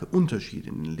starke Unterschiede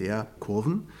in den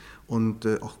Lehrkurven. Und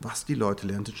auch was die Leute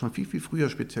lernen, sind schon viel, viel früher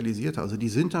spezialisierter. Also die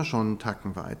sind da schon einen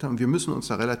Tacken weiter und wir müssen uns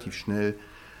da relativ schnell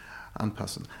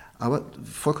anpassen. Aber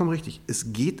vollkommen richtig,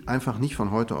 es geht einfach nicht von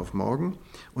heute auf morgen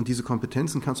und diese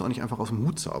Kompetenzen kannst du auch nicht einfach aus dem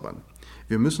Hut zaubern.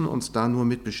 Wir müssen uns da nur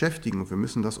mit beschäftigen und wir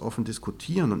müssen das offen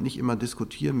diskutieren und nicht immer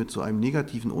diskutieren mit so einem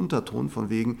negativen Unterton von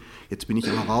wegen, jetzt bin ich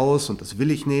aber raus und das will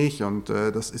ich nicht und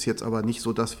das ist jetzt aber nicht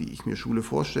so das, wie ich mir Schule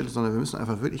vorstelle, sondern wir müssen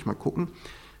einfach wirklich mal gucken,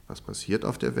 was passiert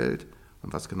auf der Welt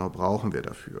und was genau brauchen wir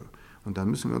dafür. Und dann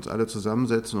müssen wir uns alle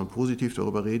zusammensetzen und positiv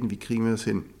darüber reden, wie kriegen wir das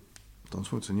hin. Sonst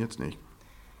funktioniert es nicht.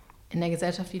 In der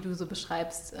Gesellschaft, die du so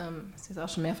beschreibst, hast du jetzt auch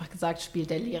schon mehrfach gesagt, spielt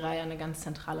der Lehrer ja eine ganz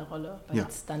zentrale Rolle. Weil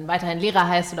es dann weiterhin Lehrer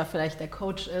heißt oder vielleicht der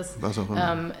Coach ist, was auch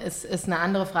immer. ist eine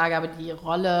andere Frage. Aber die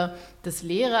Rolle des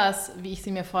Lehrers, wie ich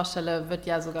sie mir vorstelle, wird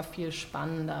ja sogar viel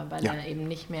spannender, weil er eben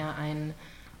nicht mehr ein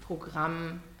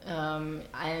Programm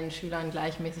allen Schülern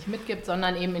gleichmäßig mitgibt,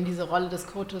 sondern eben in diese Rolle des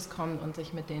Coaches kommt und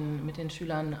sich mit den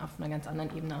Schülern auf einer ganz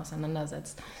anderen Ebene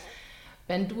auseinandersetzt.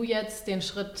 Wenn du jetzt den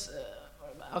Schritt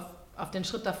auf den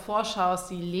Schritt davor schaust,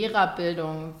 die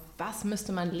Lehrerbildung, was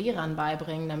müsste man Lehrern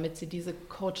beibringen, damit sie diese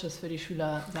Coaches für die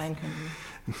Schüler sein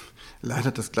könnten?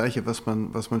 Leider das Gleiche, was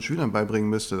man Schülern beibringen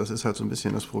müsste. Das ist halt so ein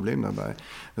bisschen das Problem dabei.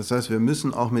 Das heißt, wir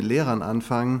müssen auch mit Lehrern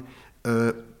anfangen,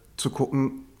 zu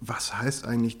gucken, was heißt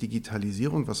eigentlich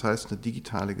Digitalisierung, was heißt eine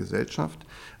digitale Gesellschaft,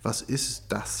 was ist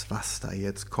das, was da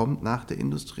jetzt kommt nach der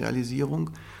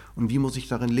Industrialisierung und wie muss ich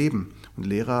darin leben. Und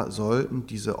Lehrer sollten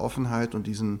diese Offenheit und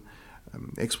diesen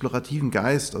explorativen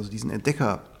Geist, also diesen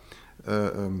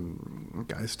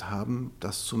Entdeckergeist haben,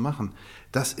 das zu machen.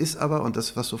 Das ist aber, und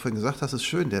das, was du vorhin gesagt hast, ist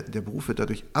schön, der Beruf wird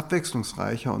dadurch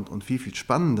abwechslungsreicher und viel, viel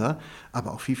spannender,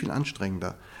 aber auch viel, viel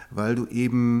anstrengender, weil du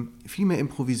eben viel mehr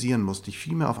improvisieren musst, dich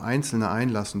viel mehr auf Einzelne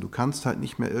einlassen. Du kannst halt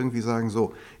nicht mehr irgendwie sagen,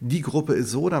 so, die Gruppe ist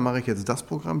so, da mache ich jetzt das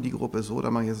Programm, die Gruppe ist so,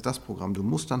 da mache ich jetzt das Programm. Du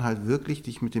musst dann halt wirklich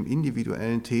dich mit dem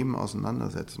individuellen Themen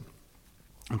auseinandersetzen.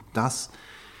 Und das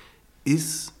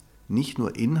ist nicht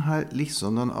nur inhaltlich,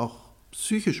 sondern auch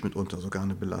psychisch mitunter sogar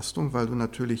eine Belastung, weil du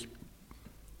natürlich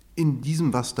in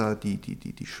diesem, was da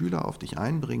die Schüler auf dich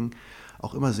einbringen,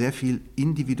 auch immer sehr viel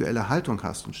individuelle Haltung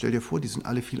hast. Und stell dir vor, die sind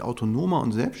alle viel autonomer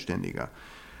und selbstständiger.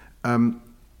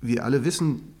 Wir alle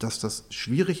wissen, dass das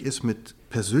schwierig ist, mit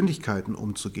Persönlichkeiten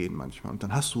umzugehen manchmal. Und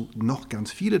dann hast du noch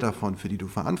ganz viele davon, für die du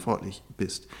verantwortlich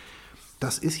bist.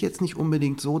 Das ist jetzt nicht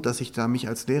unbedingt so, dass ich da mich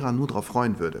als Lehrer nur drauf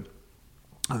freuen würde.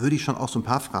 Da würde ich schon auch so ein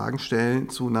paar Fragen stellen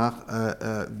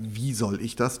wie soll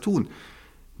ich das tun?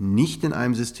 Nicht in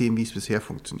einem System, wie es bisher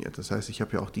funktioniert. Das heißt, ich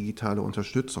habe ja auch digitale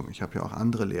Unterstützung, ich habe ja auch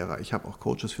andere Lehrer, ich habe auch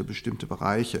Coaches für bestimmte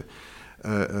Bereiche,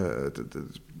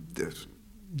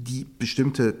 die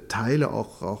bestimmte Teile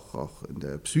auch in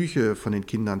der Psyche von den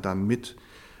Kindern dann mit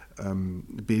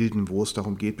bilden, wo es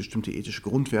darum geht, bestimmte ethische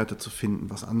Grundwerte zu finden,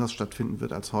 was anders stattfinden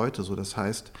wird als heute. So, das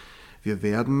heißt, wir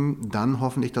werden dann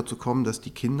hoffentlich dazu kommen, dass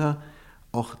die Kinder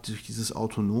auch durch dieses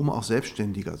Autonome auch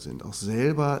selbstständiger sind, auch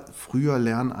selber früher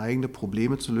lernen, eigene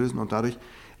Probleme zu lösen und dadurch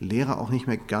Lehrer auch nicht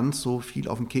mehr ganz so viel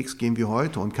auf den Keks gehen wie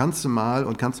heute und kannst du mal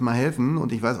helfen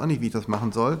und ich weiß auch nicht, wie ich das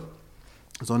machen soll,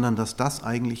 sondern dass das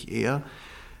eigentlich eher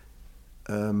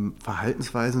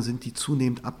Verhaltensweisen sind, die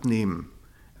zunehmend abnehmen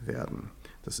werden.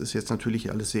 Das ist jetzt natürlich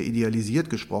alles sehr idealisiert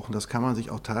gesprochen, das kann man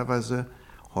sich auch teilweise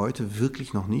heute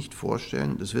wirklich noch nicht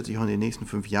vorstellen. Das wird sich auch in den nächsten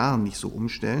 5 Jahren nicht so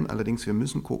umstellen, allerdings wir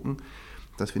müssen gucken,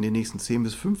 dass wir in den nächsten 10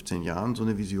 bis 15 Jahren so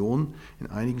eine Vision in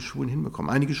einigen Schulen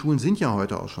hinbekommen. Einige Schulen sind ja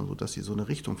heute auch schon so, dass sie so eine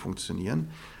Richtung funktionieren.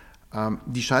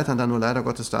 Die scheitern dann nur leider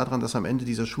Gottes daran, dass am Ende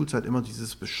dieser Schulzeit immer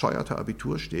dieses bescheuerte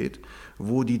Abitur steht,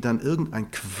 wo die dann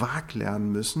irgendeinen Quark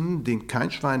lernen müssen, den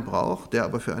kein Schwein braucht, der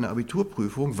aber für eine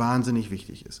Abiturprüfung wahnsinnig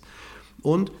wichtig ist.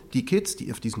 Und die Kids,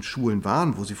 die auf diesen Schulen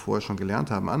waren, wo sie vorher schon gelernt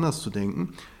haben, anders zu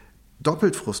denken,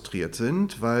 doppelt frustriert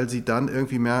sind, weil sie dann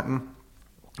irgendwie merken,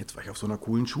 jetzt war ich auf so einer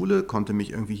coolen Schule, konnte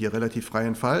mich irgendwie hier relativ frei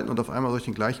entfalten und auf einmal soll ich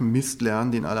den gleichen Mist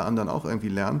lernen, den alle anderen auch irgendwie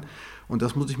lernen. Und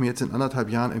das muss ich mir jetzt in 1,5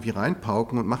 Jahren irgendwie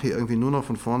reinpauken und mache hier irgendwie nur noch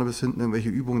von vorne bis hinten irgendwelche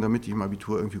Übungen, damit ich im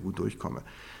Abitur irgendwie gut durchkomme.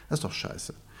 Das ist doch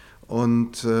scheiße.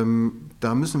 Und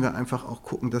da müssen wir einfach auch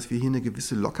gucken, dass wir hier eine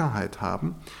gewisse Lockerheit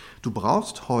haben. Du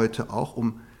brauchst heute auch,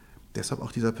 deshalb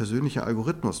auch dieser persönliche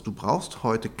Algorithmus, du brauchst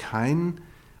heute keinen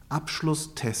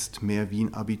Abschlusstest mehr wie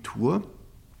ein Abitur,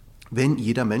 wenn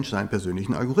jeder Mensch seinen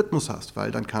persönlichen Algorithmus hat,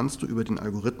 weil dann kannst du über den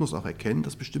Algorithmus auch erkennen,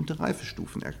 dass bestimmte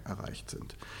Reifestufen erreicht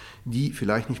sind, die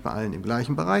vielleicht nicht bei allen im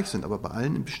gleichen Bereich sind, aber bei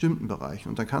allen in bestimmten Bereichen.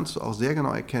 Und dann kannst du auch sehr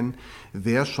genau erkennen,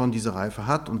 wer schon diese Reife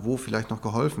hat und wo vielleicht noch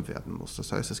geholfen werden muss.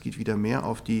 Das heißt, es geht wieder mehr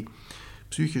auf die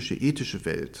psychische, ethische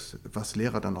Welt, was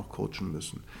Lehrer dann auch coachen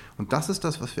müssen. Und das ist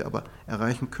das, was wir aber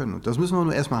erreichen können. Und das müssen wir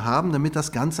nur erstmal haben, damit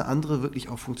das ganze andere wirklich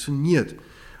auch funktioniert.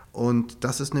 Und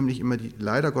das ist nämlich immer die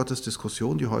leider Gottes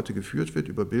Diskussion, die heute geführt wird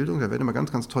über Bildung. Da werden immer ganz,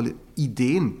 ganz tolle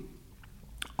Ideen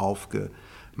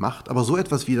aufgemacht. Aber so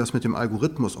etwas wie das mit dem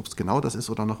Algorithmus, ob es genau das ist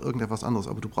oder noch irgendetwas anderes.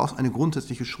 Aber du brauchst eine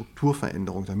grundsätzliche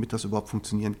Strukturveränderung, damit das überhaupt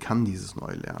funktionieren kann, dieses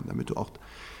neue Lernen. Damit du auch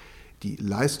die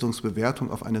Leistungsbewertung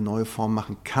auf eine neue Form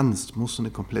machen kannst, musst du eine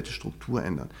komplette Struktur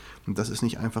ändern. Und das ist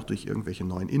nicht einfach durch irgendwelche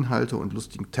neuen Inhalte und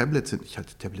lustigen Tablets. Ich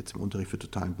halte Tablets im Unterricht für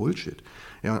totalen Bullshit.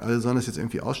 Ja, und alle sollen das jetzt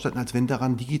irgendwie ausstatten, als wenn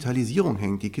daran Digitalisierung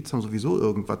hängt. Die Kids haben sowieso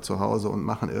irgendwas zu Hause und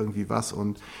machen irgendwie was.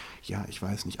 Und ja, ich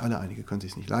weiß nicht, einige können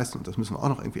sich es nicht leisten. Und das müssen wir auch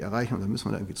noch irgendwie erreichen. Und dann müssen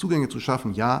wir da irgendwie Zugänge zu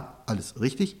schaffen. Ja, alles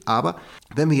richtig. Aber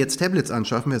wenn wir jetzt Tablets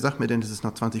anschaffen, wer sagt mir denn, dass es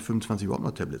nach 2025 überhaupt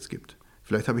noch Tablets gibt?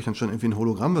 Vielleicht habe ich dann schon irgendwie ein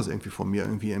Hologramm, was irgendwie vor mir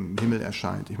irgendwie im Himmel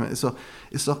erscheint. Ich meine, ist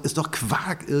doch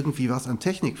Quark, irgendwie was an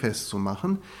Technik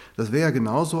festzumachen. Das wäre ja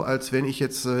genauso, als wenn ich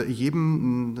jetzt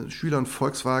jedem Schüler einen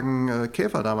Volkswagen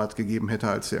Käfer damals gegeben hätte,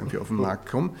 als der irgendwie auf den Markt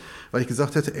kommt, weil ich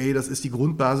gesagt hätte, das ist die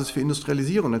Grundbasis für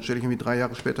Industrialisierung. Und dann stelle ich irgendwie 3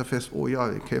 Jahre später fest, oh ja,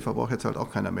 den Käfer braucht jetzt halt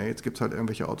auch keiner mehr. Jetzt gibt es halt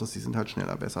irgendwelche Autos, die sind halt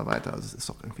schneller, besser, weiter. Also es ist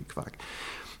doch irgendwie Quark.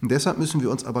 Und deshalb müssen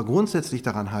wir uns aber grundsätzlich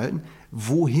daran halten,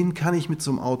 wohin kann ich mit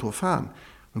so einem Auto fahren?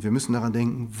 Und wir müssen daran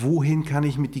denken, wohin kann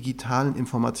ich mit digitalen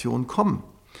Informationen kommen?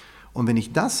 Und wenn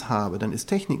ich das habe, dann ist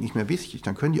Technik nicht mehr wichtig,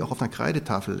 dann können die auch auf einer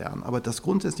Kreidetafel lernen. Aber das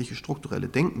grundsätzliche strukturelle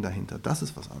Denken dahinter, das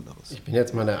ist was anderes. Ich bin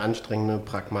jetzt mal der anstrengende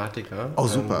Pragmatiker. Oh,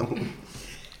 super.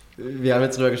 Wir haben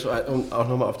jetzt darüber gesprochen, um auch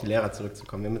nochmal auf die Lehrer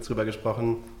zurückzukommen, wir haben jetzt darüber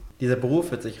gesprochen, Dieser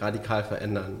Beruf wird sich radikal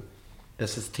verändern.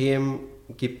 Das System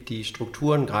gibt die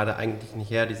Strukturen gerade eigentlich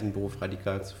nicht her, diesen Beruf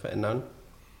radikal zu verändern.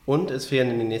 Und es fehlen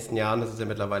in den nächsten Jahren, das ist ja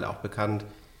mittlerweile auch bekannt,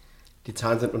 die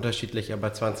Zahlen sind unterschiedlich, aber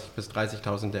 20.000 bis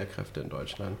 30.000 Lehrkräfte in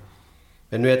Deutschland.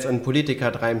 Wenn du jetzt an Politiker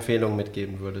 3 Empfehlungen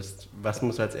mitgeben würdest, was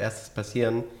muss als erstes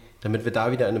passieren, damit wir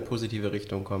da wieder in eine positive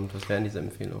Richtung kommen? Was wären diese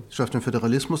Empfehlungen? Ich schaffe den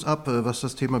Föderalismus ab, was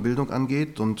das Thema Bildung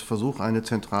angeht, und versuche eine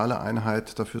zentrale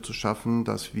Einheit dafür zu schaffen,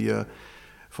 dass wir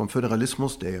vom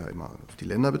Föderalismus, der ja immer auf die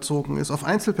Länder bezogen ist, auf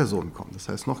Einzelpersonen kommen. Das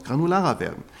heißt, noch granularer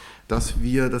werden. Dass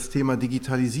wir das Thema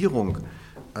Digitalisierung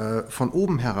von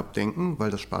oben herab denken, weil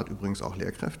das spart übrigens auch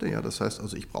Lehrkräfte. Ja, das heißt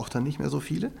also, ich brauche dann nicht mehr so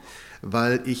viele,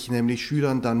 weil ich nämlich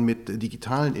Schülern dann mit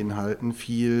digitalen Inhalten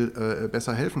viel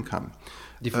besser helfen kann.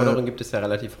 Die Forderung gibt es ja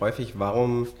relativ häufig.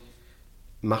 Warum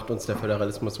macht uns der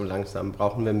Föderalismus so langsam?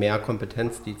 Brauchen wir mehr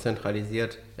Kompetenz, die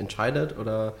zentralisiert entscheidet,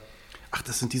 oder? Ach,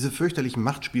 das sind diese fürchterlichen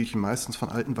Machtspielchen meistens von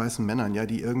alten weißen Männern, ja,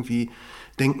 die irgendwie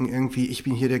denken, ich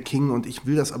bin hier der King und ich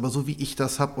will das aber so, wie ich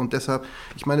das habe, und deshalb,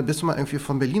 ich meine, bist du mal irgendwie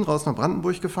von Berlin raus nach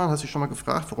Brandenburg gefahren? Hast du dich schon mal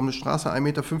gefragt, warum eine Straße 1,50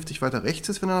 Meter weiter rechts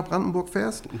ist, wenn du nach Brandenburg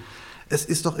fährst? Es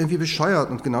ist doch irgendwie bescheuert,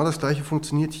 und genau das Gleiche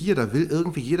funktioniert hier. Da will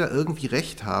irgendwie jeder irgendwie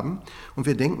Recht haben, und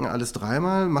wir denken alles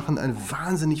dreimal, machen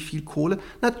wahnsinnig viel Kohle.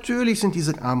 Natürlich sind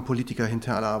diese armen Politiker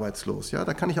hinterher alle arbeitslos, ja,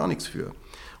 da kann ich auch nichts für.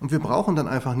 Und wir brauchen dann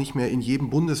einfach nicht mehr in jedem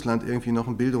Bundesland irgendwie noch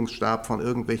einen Bildungsstab von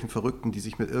irgendwelchen Verrückten, die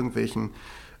sich mit irgendwelchen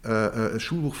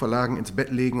Schulbuchverlagen ins Bett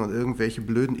legen und irgendwelche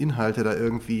blöden Inhalte da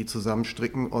irgendwie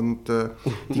zusammenstricken und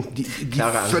die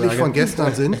völlig von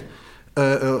gestern sind.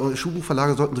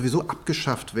 Schulbuchverlage sollten sowieso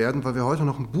abgeschafft werden, weil wer heute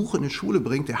noch ein Buch in die Schule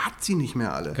bringt, der hat sie nicht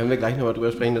mehr alle. Können wir gleich nochmal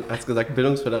drüber sprechen. Du hast gesagt,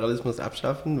 Bildungsföderalismus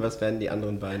abschaffen. Was werden die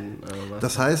anderen beiden machen?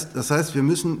 Das heißt, wir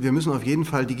müssen auf jeden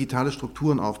Fall digitale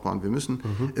Strukturen aufbauen. Wir müssen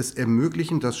es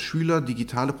ermöglichen, dass Schüler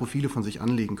digitale Profile von sich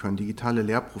anlegen können, digitale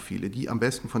Lehrprofile, die am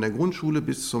besten von der Grundschule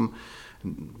bis zum,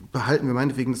 behalten wir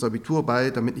meinetwegen das Abitur bei,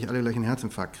 damit nicht alle gleich einen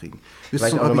Herzinfarkt kriegen.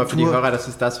 Vielleicht auch nochmal für die Hörer, das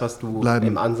ist das, was du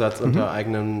im Ansatz unter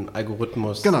eigenen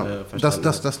Algorithmus verstanden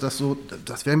hast.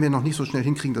 Das werden wir noch nicht so schnell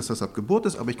hinkriegen, dass das ab Geburt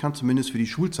ist, aber ich kann zumindest für die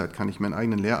Schulzeit kann ich meinen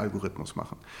eigenen Lehralgorithmus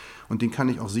machen. Und den kann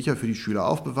ich auch sicher für die Schüler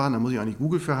aufbewahren, da muss ich auch nicht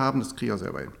Google für haben, das kriege ich ja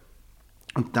selber hin.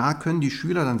 Und da können die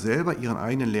Schüler dann selber ihren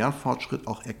eigenen Lernfortschritt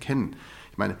auch erkennen.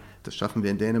 Ich meine, das schaffen wir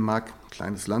in Dänemark,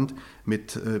 kleines Land,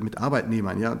 mit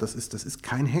Arbeitnehmern. Ja, das ist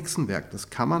kein Hexenwerk.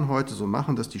 Das kann man heute so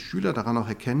machen, dass die Schüler daran auch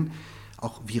erkennen,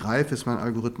 auch wie reif ist mein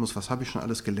Algorithmus, was habe ich schon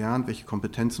alles gelernt, welche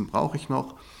Kompetenzen brauche ich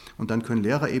noch. Und dann können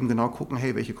Lehrer eben genau gucken,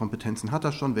 hey, welche Kompetenzen hat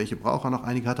er schon, welche braucht er noch.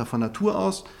 Einige hat er von Natur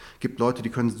aus. Es gibt Leute, die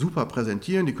können super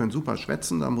präsentieren, die können super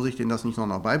schwätzen, da muss ich denen das nicht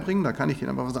noch beibringen, da kann ich denen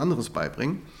aber was anderes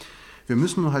beibringen. Wir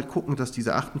müssen nur halt gucken, dass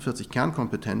diese 48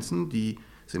 Kernkompetenzen, die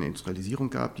es in der Industrialisierung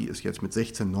gab, die es jetzt mit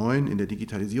 16.9 in der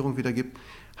Digitalisierung wieder gibt,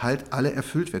 halt alle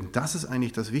erfüllt werden. Das ist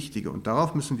eigentlich das Wichtige, und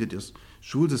darauf müssen wir das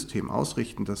Schulsystem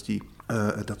ausrichten, dass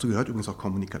dazu gehört übrigens auch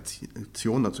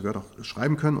Kommunikation, dazu gehört auch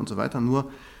Schreiben können und so weiter, nur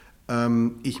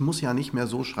ich muss ja nicht mehr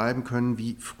so schreiben können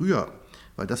wie früher,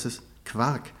 weil das ist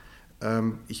Quark.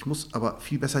 Ich muss aber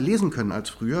viel besser lesen können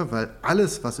als früher, weil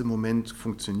alles, was im Moment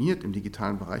funktioniert im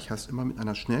digitalen Bereich, heißt immer mit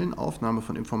einer schnellen Aufnahme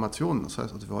von Informationen. Das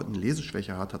heißt, also wer heute eine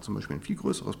Leseschwäche hat zum Beispiel ein viel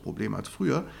größeres Problem als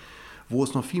früher, wo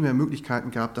es noch viel mehr Möglichkeiten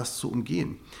gab, das zu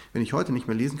umgehen. Wenn ich heute nicht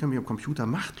mehr lesen kann, bin ich am Computer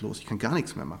machtlos, ich kann gar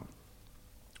nichts mehr machen.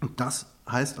 Und das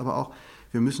heißt aber auch,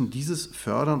 wir müssen dieses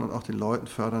fördern und auch den Leuten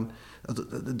fördern. Also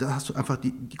da hast du einfach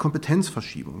die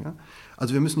Kompetenzverschiebung. Ja?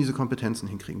 Also wir müssen diese Kompetenzen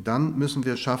hinkriegen. Dann müssen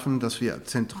wir schaffen, dass wir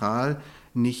zentral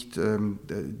nicht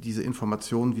diese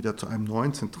Informationen wieder zu einem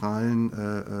neuen zentralen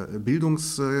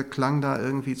Bildungsklang da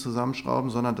irgendwie zusammenschrauben,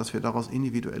 sondern dass wir daraus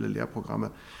individuelle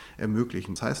Lehrprogramme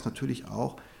ermöglichen. Das heißt natürlich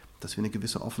auch, dass wir eine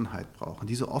gewisse Offenheit brauchen.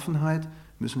 Diese Offenheit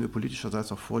müssen wir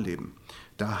politischerseits auch vorleben.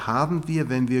 Da haben wir,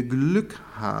 wenn wir Glück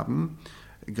haben,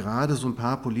 gerade so ein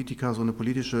paar Politiker, so eine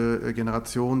politische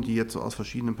Generation, die jetzt so aus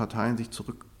verschiedenen Parteien sich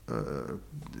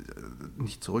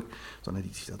sondern die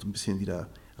sich da so ein bisschen wieder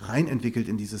reinentwickelt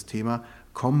in dieses Thema,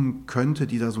 kommen könnte,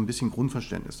 die da so ein bisschen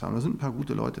Grundverständnis haben. Da sind ein paar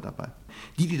gute Leute dabei.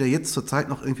 Die da jetzt zurzeit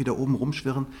noch irgendwie da oben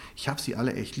rumschwirren, ich habe sie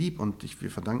alle echt lieb, und wir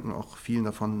verdanken auch vielen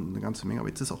davon eine ganze Menge, aber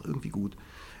jetzt ist auch irgendwie gut.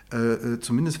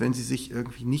 Zumindest wenn sie sich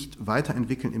irgendwie nicht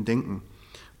weiterentwickeln im Denken.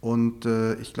 Und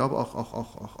ich glaube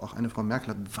auch eine Frau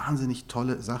Merkel hat wahnsinnig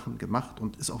tolle Sachen gemacht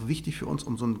und ist auch wichtig für uns,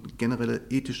 um so eine generelle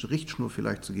ethische Richtschnur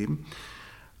vielleicht zu geben.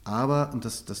 Aber, und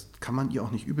das kann man ihr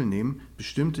auch nicht übel nehmen,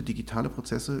 bestimmte digitale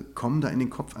Prozesse kommen da in den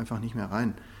Kopf einfach nicht mehr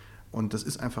rein. Und das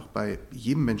ist einfach bei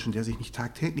jedem Menschen, der sich nicht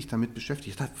tagtäglich damit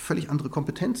beschäftigt, hat völlig andere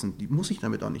Kompetenzen. Die muss sich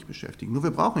damit auch nicht beschäftigen. Nur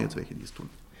wir brauchen jetzt welche, die es tun.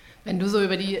 Wenn du so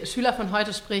über die Schüler von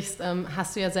heute sprichst,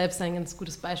 hast du ja selbst ein ganz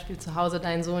gutes Beispiel zu Hause.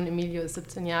 Dein Sohn Emilio ist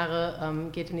 17 Jahre,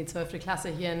 geht in die 12. Klasse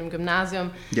hier in einem Gymnasium.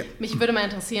 Ja. Mich würde mal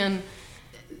interessieren,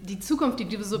 die Zukunft, die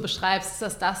du so beschreibst,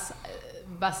 ist das,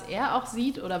 was er auch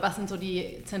sieht? Oder was sind so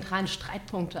die zentralen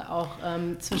Streitpunkte auch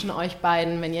zwischen euch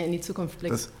beiden, wenn ihr in die Zukunft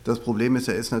blickt? Das Problem ist,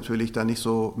 er ist natürlich da nicht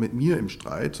so mit mir im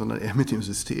Streit, sondern eher mit dem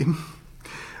System.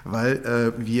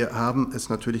 Weil wir haben es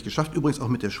natürlich geschafft, übrigens auch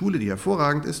mit der Schule, die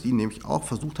hervorragend ist, die nämlich auch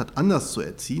versucht hat, anders zu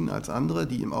erziehen als andere,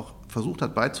 die ihm auch versucht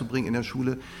hat beizubringen, in der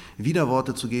Schule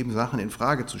Widerworte zu geben, Sachen in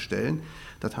Frage zu stellen.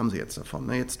 Das haben sie jetzt davon.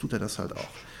 Ne? Jetzt tut er das halt auch.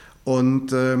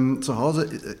 Und zu Hause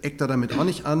eckt er damit auch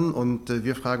nicht an und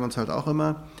wir fragen uns halt auch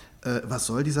immer, was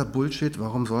soll dieser Bullshit?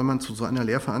 Warum soll man zu so einer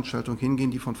Lehrveranstaltung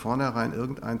hingehen, die von vornherein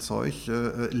irgendein Zeug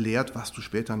lehrt, was du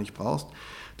später nicht brauchst?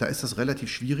 Da ist das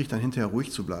relativ schwierig, dann hinterher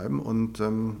ruhig zu bleiben und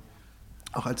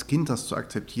auch als Kind das zu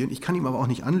akzeptieren. Ich kann ihm aber auch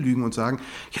nicht anlügen und sagen,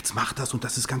 jetzt mach das und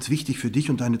das ist ganz wichtig für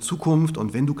dich und deine Zukunft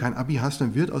und wenn du kein Abi hast,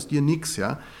 dann wird aus dir nichts.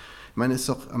 Ja? Ich meine, es ist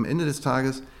doch am Ende des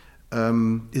Tages,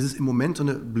 ist es im Moment so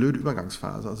eine blöde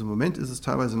Übergangsphase. Also im Moment ist es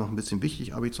teilweise noch ein bisschen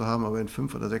wichtig, Abi zu haben, aber in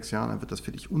 5 oder 6 Jahren wird das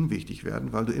für dich unwichtig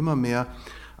werden, weil du immer mehr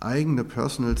eigene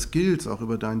Personal Skills auch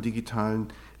über deinen digitalen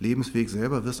Lebensweg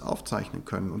selber wirst aufzeichnen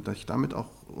können und dich damit auch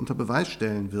unter Beweis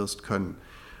stellen wirst können.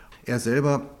 Er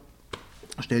selber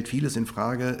stellt vieles in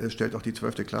Frage, stellt auch die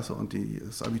 12. Klasse und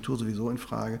das Abitur sowieso in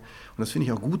Frage. Und das finde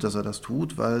ich auch gut, dass er das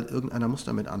tut, weil irgendeiner muss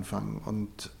damit anfangen.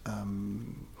 Und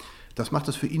das macht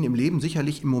es für ihn im Leben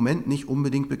sicherlich im Moment nicht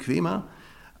unbedingt bequemer,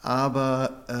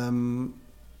 aber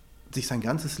sich sein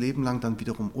ganzes Leben lang dann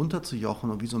wiederum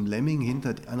unterzujochen und wie so ein Lemming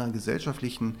hinter einer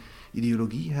gesellschaftlichen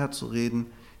Ideologie herzureden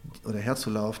oder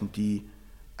herzulaufen, die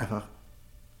einfach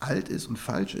alt ist und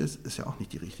falsch ist ja auch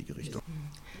nicht die richtige Richtung.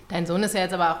 Dein Sohn ist ja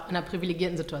jetzt aber auch in einer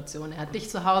privilegierten Situation. Er hat dich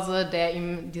zu Hause, der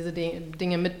ihm diese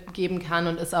Dinge mitgeben kann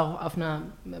und ist auch auf einer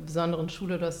besonderen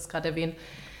Schule, du hast es gerade erwähnt.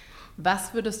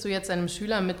 Was würdest du jetzt einem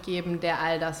Schüler mitgeben, der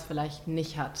all das vielleicht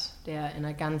nicht hat, der in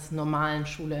einer ganz normalen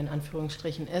Schule in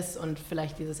Anführungsstrichen ist und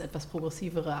vielleicht dieses etwas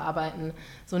progressivere Arbeiten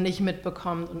so nicht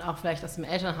mitbekommt und auch vielleicht aus dem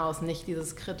Elternhaus nicht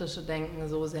dieses kritische Denken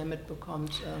so sehr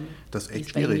mitbekommt, wie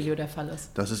es bei Emilio der Fall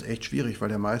ist? Das ist echt schwierig, weil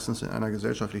er meistens in einer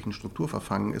gesellschaftlichen Struktur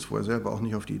verfangen ist, wo er selber auch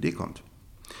nicht auf die Idee kommt.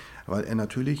 Weil er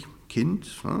natürlich Kind,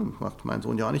 macht mein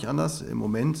Sohn ja auch nicht anders, im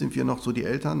Moment sind wir noch so die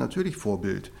Eltern, natürlich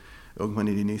Vorbild. Irgendwann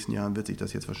in den nächsten Jahren wird sich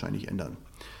das jetzt wahrscheinlich ändern.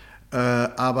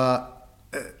 Aber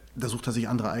da sucht er sich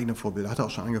andere eigene Vorbilder. Hat er auch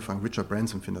schon angefangen. Richard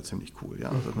Branson findet er ziemlich cool. Ja?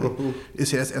 Also,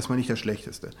 ist ja erstmal nicht der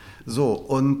Schlechteste. So,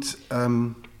 und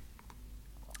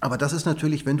aber das ist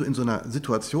natürlich, wenn du in so einer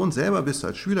Situation selber bist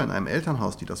als Schüler in einem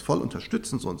Elternhaus, die das voll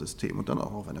unterstützen, so ein System, und dann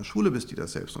auch auf einer Schule bist, die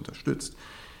das selbst unterstützt,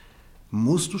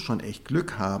 musst du schon echt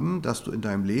Glück haben, dass du in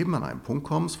deinem Leben an einen Punkt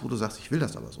kommst, wo du sagst, ich will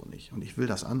das aber so nicht und ich will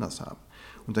das anders haben.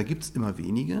 Und da gibt es immer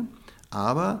wenige,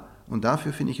 aber, und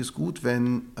dafür finde ich es gut,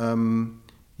 wenn,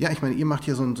 ich meine, ihr macht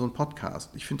hier so einen Podcast.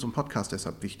 Ich finde so einen Podcast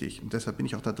deshalb wichtig und deshalb bin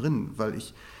ich auch da drin, weil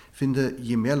ich finde,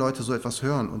 je mehr Leute so etwas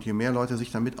hören und je mehr Leute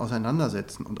sich damit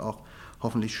auseinandersetzen und auch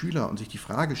hoffentlich Schüler und sich die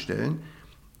Frage stellen,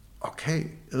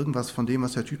 okay, irgendwas von dem,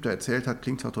 was der Typ da erzählt hat,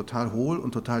 klingt zwar total hohl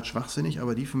und total schwachsinnig,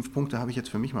 aber die 5 Punkte habe ich jetzt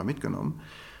für mich mal mitgenommen,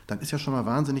 dann ist ja schon mal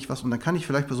wahnsinnig was und dann kann ich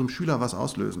vielleicht bei so einem Schüler was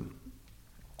auslösen.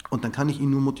 Und dann kann ich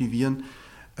ihn nur motivieren,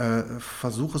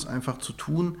 versuch es einfach zu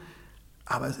tun,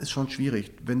 aber es ist schon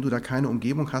schwierig, wenn du da keine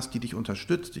Umgebung hast, die dich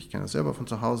unterstützt. Ich kenne das selber von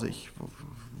zu Hause, ich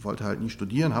wollte halt nie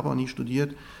studieren, habe auch nie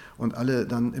studiert und alle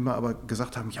dann immer aber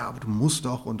gesagt haben, ja, aber du musst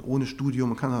doch und ohne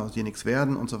Studium kann aus dir nichts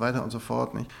werden und so weiter und so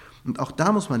fort. Nicht? Und auch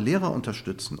da muss man Lehrer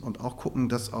unterstützen und auch gucken,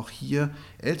 dass auch hier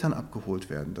Eltern abgeholt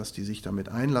werden, dass die sich damit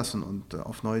einlassen und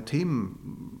auf neue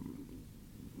Themen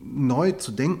neu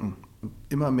zu denken. Und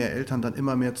immer mehr Eltern dann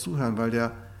immer mehr zuhören, weil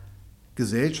der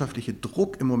gesellschaftliche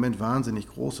Druck im Moment wahnsinnig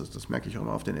groß ist. Das merke ich auch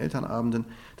immer auf den Elternabenden,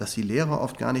 dass die Lehrer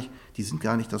oft die sind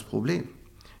gar nicht das Problem.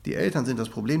 Die Eltern sind das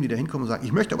Problem, die da hinkommen und sagen,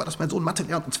 ich möchte aber, dass mein Sohn Mathe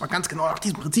lernt und zwar ganz genau nach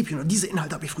diesen Prinzipien und diese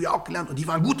Inhalte habe ich früher auch gelernt und die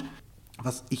waren gut.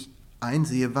 Was ich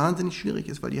einsehe, wahnsinnig schwierig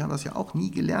ist, weil die haben das ja auch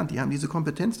nie gelernt, die haben diese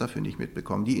Kompetenz dafür nicht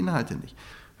mitbekommen, die Inhalte nicht.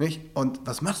 Und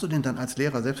was machst du denn dann als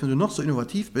Lehrer, selbst wenn du noch so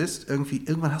innovativ bist,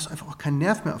 irgendwann hast du einfach auch keinen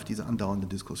Nerv mehr auf diese andauernde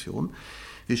Diskussion.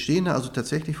 Wir stehen da also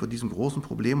tatsächlich vor diesem großen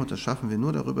Problem und das schaffen wir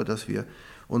nur darüber, dass wir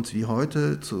uns wie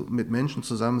heute mit Menschen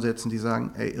zusammensetzen, die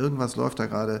sagen, ey, irgendwas läuft da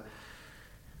gerade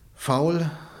faul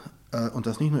und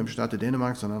das nicht nur im Staate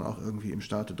Dänemark, sondern auch irgendwie im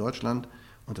Staate Deutschland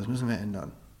und das müssen wir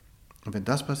ändern. Und wenn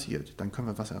das passiert, dann können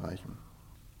wir was erreichen.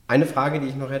 Eine Frage, die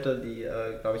ich noch hätte, die,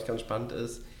 glaube ich, ganz spannend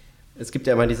ist, es gibt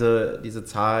ja immer diese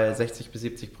Zahl,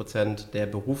 60-70% der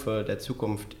Berufe der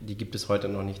Zukunft, die gibt es heute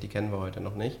noch nicht, die kennen wir heute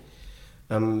noch nicht.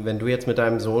 Wenn du jetzt mit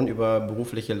deinem Sohn über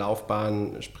berufliche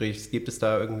Laufbahn sprichst, gibt es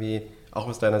da irgendwie auch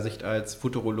aus deiner Sicht als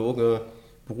Futurologe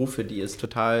Berufe, die es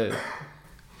total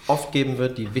oft geben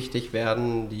wird, die wichtig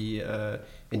werden,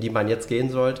 in die man jetzt gehen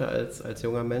sollte als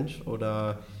junger Mensch?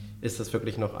 Oder ist das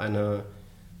wirklich noch eine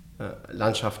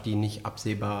Landschaft, die nicht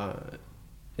absehbar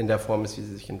in der Form ist, wie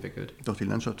sie sich entwickelt? Doch, die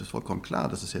Landschaft ist vollkommen klar,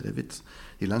 das ist ja der Witz.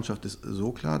 Die Landschaft ist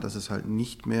so klar, dass es halt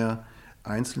nicht mehr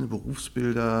einzelne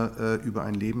Berufsbilder über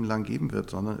ein Leben lang geben wird,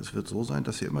 sondern es wird so sein,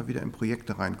 dass wir immer wieder in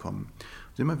Projekte reinkommen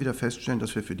und immer wieder feststellen,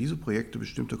 dass wir für diese Projekte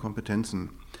bestimmte Kompetenzen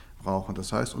brauchen.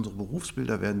 Das heißt, unsere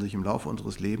Berufsbilder werden sich im Laufe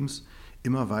unseres Lebens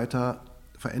immer weiter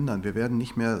verändern. Wir werden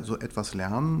nicht mehr so etwas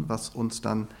lernen,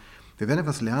 wir werden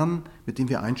etwas lernen, mit dem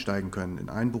wir einsteigen können in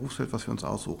ein Berufsfeld, was wir uns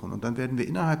aussuchen. Und dann werden wir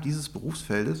innerhalb dieses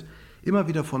Berufsfeldes immer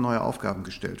wieder vor neue Aufgaben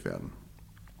gestellt werden.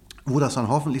 Wo das dann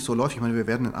hoffentlich so läuft, ich meine, wir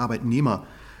werden ein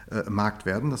Arbeitnehmermarkt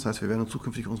werden, das heißt, wir werden uns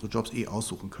zukünftig unsere Jobs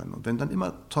aussuchen können. Und wenn dann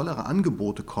immer tollere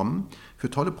Angebote kommen für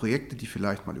tolle Projekte, die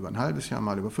vielleicht mal über ein halbes Jahr,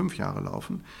 mal über 5 Jahre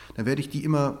laufen, dann werde ich die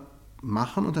immer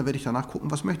machen und dann werde ich danach gucken,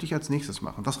 was möchte ich als nächstes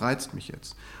machen, was reizt mich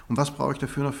jetzt und was brauche ich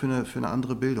dafür noch für eine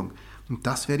andere Bildung. Und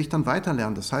das werde ich dann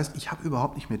weiterlernen. Das heißt, ich habe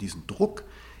überhaupt nicht mehr diesen Druck,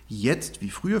 jetzt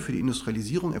wie früher für die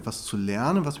Industrialisierung etwas zu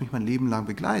lernen, was mich mein Leben lang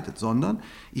begleitet, sondern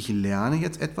ich lerne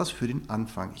jetzt etwas für den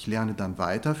Anfang. Ich lerne dann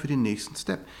weiter für den nächsten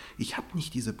Step. Ich habe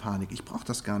nicht diese Panik, ich brauche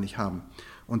das gar nicht haben.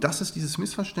 Und das ist dieses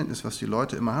Missverständnis, was die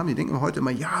Leute immer haben. Die denken heute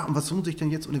immer, ja, und was tun sich denn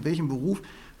jetzt und in welchem Beruf?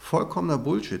 Vollkommener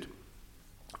Bullshit.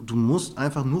 Du musst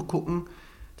einfach nur gucken,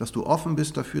 dass du offen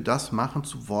bist dafür, das machen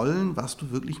zu wollen, was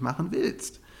du wirklich machen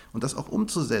willst. Und das auch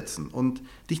umzusetzen und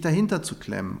dich dahinter zu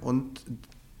klemmen und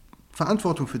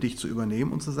Verantwortung für dich zu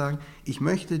übernehmen und zu sagen, ich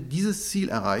möchte dieses Ziel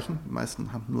erreichen. Die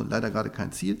meisten haben nur leider gerade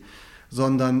kein Ziel,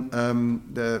 sondern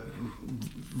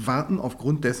warten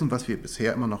aufgrund dessen, was wir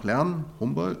bisher immer noch lernen,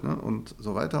 Humboldt, ne, und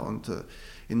so weiter und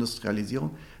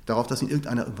Industrialisierung, darauf, dass ihnen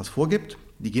irgendeiner irgendwas vorgibt.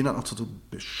 Die gehen dann auch zu so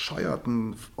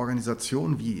bescheuerten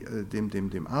Organisationen wie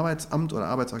dem Arbeitsamt oder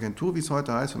Arbeitsagentur, wie es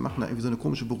heute heißt. Wir machen da irgendwie so eine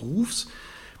komische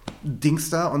Berufsdings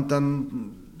da und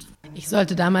dann... Ich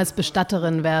sollte damals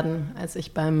Bestatterin werden, als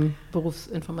ich beim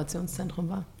Berufsinformationszentrum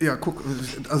war. Ja, guck,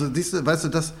 also weißt du,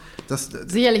 das...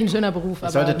 Sicherlich ein schöner Beruf,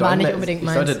 aber war nicht unbedingt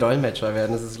meins. Ich sollte Dolmetscher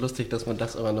werden. Es ist lustig, dass man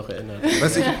das immer noch erinnert.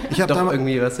 Weißt du, ich habe damals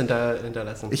irgendwie was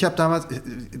hinterlassen. Ich habe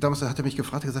damals hat er mich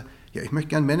gefragt, er gesagt, ja, ich möchte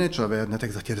gern Manager werden. Hat er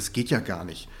gesagt, ja, das geht ja gar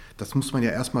nicht. Das muss man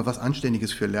ja erstmal was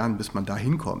Anständiges für lernen, bis man da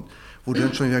hinkommt. Wo du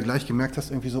dann schon wieder gleich gemerkt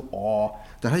hast, irgendwie so,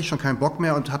 dann hatte ich schon keinen Bock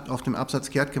mehr und habe auf dem Absatz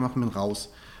kehrt gemacht und bin raus.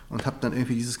 Und habe dann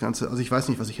irgendwie dieses Ganze, also ich weiß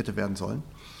nicht, was ich hätte werden sollen,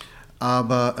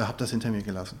 aber habe das hinter mir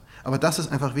gelassen. Aber das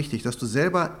ist einfach wichtig, dass du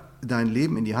selber dein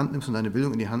Leben in die Hand nimmst und deine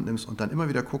Bildung in die Hand nimmst und dann immer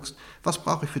wieder guckst, was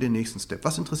brauche ich für den nächsten Step,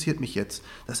 was interessiert mich jetzt.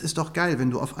 Das ist doch geil,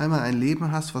 wenn du auf einmal ein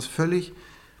Leben hast, was völlig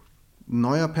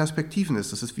neuer Perspektiven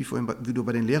ist. Das ist wie du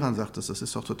bei den Lehrern sagtest, das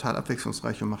ist doch total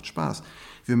abwechslungsreich und macht Spaß.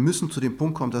 Wir müssen zu dem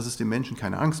Punkt kommen, dass es den Menschen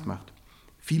keine Angst macht.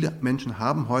 Viele Menschen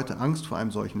haben heute Angst vor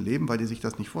einem solchen Leben, weil die sich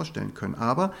das nicht vorstellen können.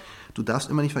 Aber du darfst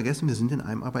immer nicht vergessen, wir sind in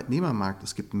einem Arbeitnehmermarkt.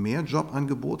 Es gibt mehr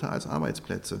Jobangebote als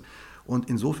Arbeitsplätze.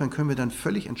 Und insofern können wir dann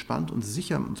völlig entspannt und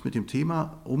sicher uns mit dem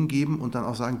Thema umgeben und dann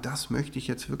auch sagen, das möchte ich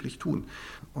jetzt wirklich tun.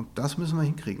 Und das müssen wir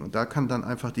hinkriegen. Und da kann dann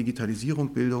einfach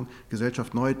Digitalisierung, Bildung,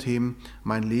 Gesellschaft, neue Themen,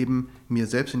 mein Leben mir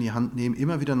selbst in die Hand nehmen,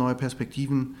 immer wieder neue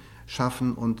Perspektiven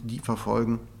schaffen und die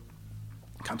verfolgen.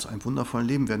 Kann zu einem wundervollen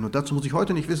Leben werden. Und dazu muss ich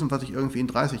heute nicht wissen, was ich irgendwie in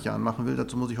 30 Jahren machen will.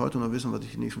 Dazu muss ich heute nur wissen, was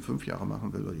ich die nächsten 5 Jahre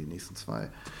machen will oder die nächsten 2.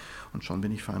 Und schon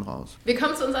bin ich fein raus. Wir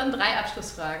kommen zu unseren 3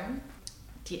 Abschlussfragen.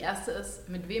 Die erste ist,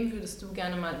 mit wem würdest du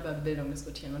gerne mal über Bildung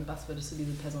diskutieren und was würdest du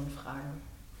diese Person fragen?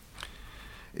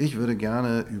 Ich würde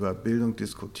gerne über Bildung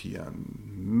diskutieren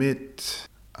mit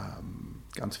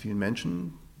ganz vielen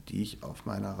Menschen, die ich auf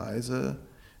meiner Reise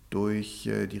durch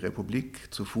die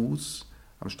Republik zu Fuß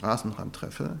am Straßenrand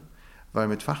treffe. Weil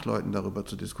mit Fachleuten darüber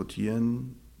zu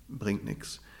diskutieren, bringt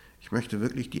nichts. Ich möchte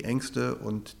wirklich die Ängste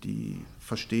und die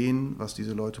verstehen, was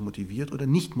diese Leute motiviert oder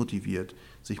nicht motiviert,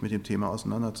 sich mit dem Thema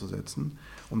auseinanderzusetzen,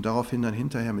 um daraufhin dann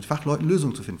hinterher mit Fachleuten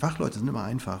Lösungen zu finden. Fachleute sind immer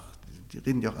einfach. Die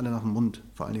reden dir auch alle nach dem Mund.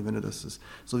 Vor allem, wenn du das ist,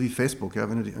 so wie Facebook, ja,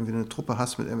 wenn du irgendwie eine Truppe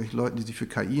hast mit irgendwelchen Leuten, die sich für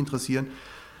KI interessieren,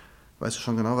 weißt du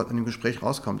schon genau, was in dem Gespräch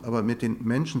rauskommt. Aber mit den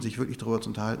Menschen sich wirklich darüber zu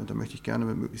unterhalten, und da möchte ich gerne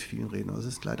mit möglichst vielen reden. Aber es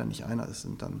ist leider nicht einer, es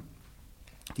sind dann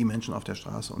die Menschen auf der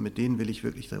Straße. Und mit denen will ich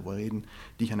wirklich darüber reden,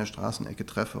 die ich an der Straßenecke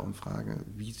treffe und frage,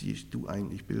 wie siehst du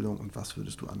eigentlich Bildung und was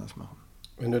würdest du anders machen?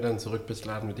 Wenn du dann zurück bist,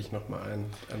 laden wir dich nochmal ein.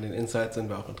 An den Insights sind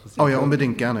wir auch interessiert. Oh ja,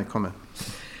 unbedingt, gerne, komme.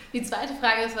 Die zweite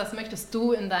Frage ist, was möchtest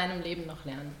du in deinem Leben noch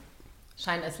lernen?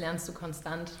 Scheint, als lernst du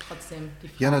konstant trotzdem die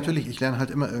Frage. Ja, natürlich, ich lerne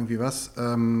halt immer irgendwie was.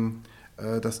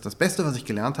 Das Beste, was ich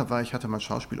gelernt habe, war, ich hatte mal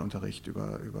Schauspielunterricht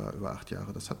über 8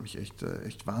 Jahre. Das hat mich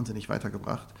echt wahnsinnig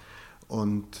weitergebracht.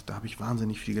 Und da habe ich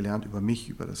wahnsinnig viel gelernt über mich,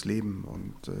 über das Leben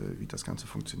und wie das Ganze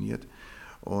funktioniert.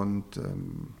 Und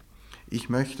ich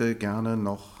möchte gerne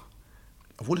noch,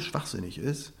 obwohl es schwachsinnig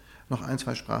ist, noch 1,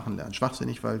 2 Sprachen lernen.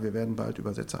 Schwachsinnig, weil wir werden bald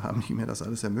Übersetzer haben, die mir das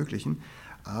alles ermöglichen.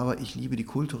 Aber ich liebe die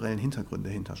kulturellen Hintergründe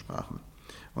hinter Sprachen.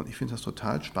 Und ich finde das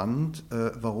total spannend,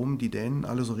 warum die Dänen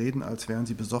alle so reden, als wären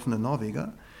sie besoffene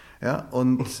Norweger. Ja,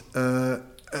 und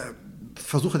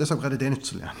versuche deshalb gerade Dänisch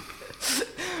zu lernen.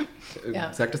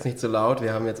 Ja. Sag das nicht so laut,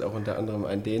 wir haben jetzt auch unter anderem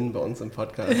einen Dänen bei uns im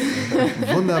Podcast.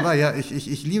 Wunderbar, ja,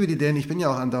 ich liebe die Dänen, ich bin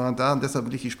ja auch andauernd da und deshalb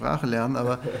will ich die Sprache lernen,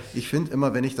 aber ich finde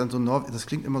immer, wenn ich dann so das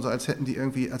klingt immer so, als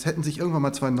hätten sich irgendwann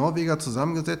mal 2 Norweger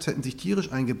zusammengesetzt, hätten sich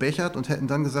tierisch eingebechert und hätten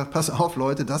dann gesagt, pass auf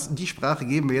Leute, die Sprache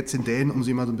geben wir jetzt den Dänen, um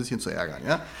sie mal so ein bisschen zu ärgern,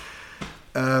 ja.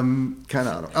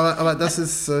 Keine Ahnung, aber das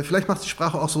ist, vielleicht macht die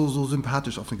Sprache auch so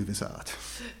sympathisch auf eine gewisse Art.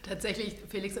 Tatsächlich,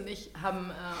 Felix und ich haben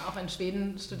auch in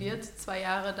Schweden studiert, 2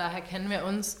 Jahre, daher kennen wir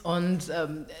uns. Und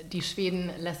die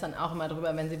Schweden lästern auch immer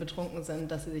drüber, wenn sie betrunken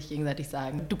sind, dass sie sich gegenseitig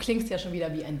sagen, du klingst ja schon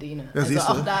wieder wie ein Däne. Ja, also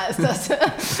auch da ist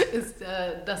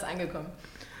das angekommen.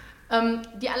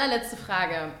 Die allerletzte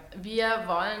Frage. Wir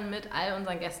wollen mit all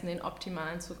unseren Gästen den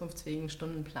optimalen zukunftsfähigen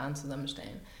Stundenplan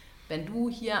zusammenstellen. Wenn du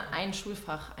hier ein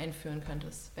Schulfach einführen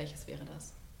könntest, welches wäre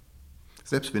das?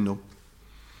 Selbstfindung.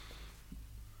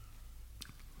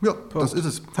 Ja, das ist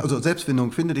es. Also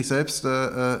Selbstfindung, finde dich selbst,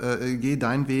 geh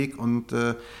deinen Weg und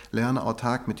lerne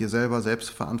autark mit dir selber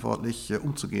selbstverantwortlich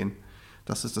umzugehen.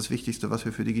 Das ist das Wichtigste, was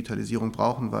wir für Digitalisierung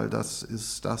brauchen, weil das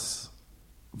ist das,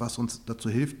 was uns dazu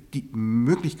hilft, die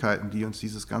Möglichkeiten, die uns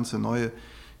dieses ganze Neue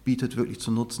bietet, wirklich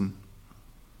zu nutzen.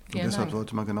 Und deshalb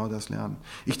sollte man genau das lernen.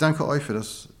 Ich danke euch für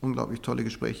das unglaublich tolle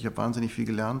Gespräch. Ich habe wahnsinnig viel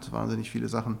gelernt, wahnsinnig viele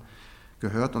Sachen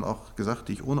gehört und auch gesagt,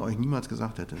 die ich ohne euch niemals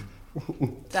gesagt hätte.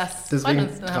 Deswegen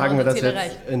tragen wir das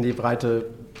jetzt in die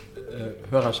breite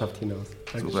Hörerschaft hinaus.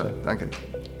 Dankeschön. Super, danke.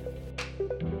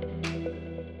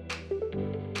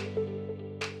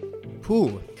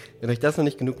 Wenn euch das noch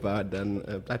nicht genug war, dann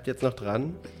bleibt jetzt noch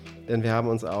dran, denn wir haben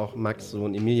uns auch Max'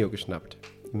 Sohn Emilio geschnappt.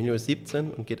 Emilio ist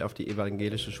 17 und geht auf die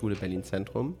evangelische Schule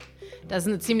Berlin-Zentrum. Das ist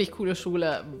eine ziemlich coole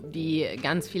Schule, die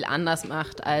ganz viel anders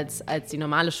macht als die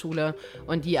normale Schule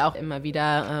und die auch immer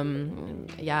wieder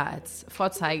als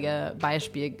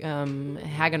Vorzeigebeispiel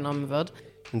hergenommen wird.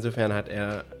 Insofern hat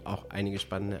er auch einige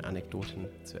spannende Anekdoten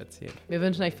zu erzählen. Wir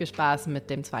wünschen euch viel Spaß mit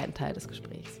dem zweiten Teil des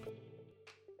Gesprächs.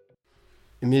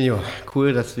 Emilio,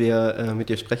 cool, dass wir mit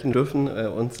dir sprechen dürfen.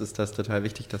 Uns ist das total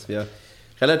wichtig, dass wir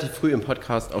relativ früh im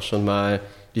Podcast auch schon mal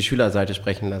die Schülerseite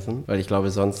sprechen lassen, weil ich glaube,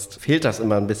 sonst fehlt das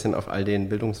immer ein bisschen auf all den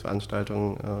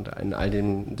Bildungsveranstaltungen und in all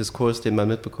dem Diskurs, den man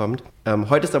mitbekommt.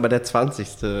 Heute ist aber der 20.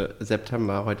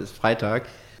 September, heute ist Freitag.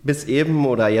 Bis eben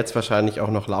oder jetzt wahrscheinlich auch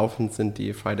noch laufend sind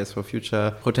die Fridays for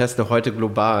Future Proteste heute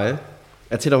global.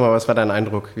 Erzähl doch mal, was war dein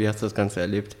Eindruck? Wie hast du das Ganze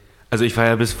erlebt? Also ich war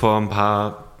ja bis vor ein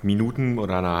paar Minuten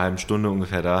oder einer halben Stunde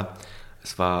ungefähr da.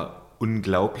 Es war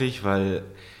unglaublich, weil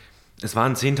es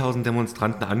waren 10.000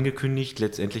 Demonstranten angekündigt,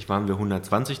 letztendlich waren wir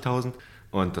 120.000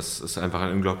 und das ist einfach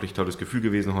ein unglaublich tolles Gefühl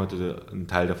gewesen, heute ein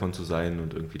Teil davon zu sein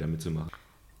und irgendwie da mitzumachen.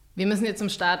 Wir müssen jetzt zum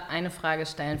Start eine Frage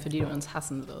stellen, für die du uns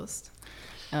hassen wirst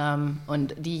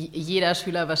und die jeder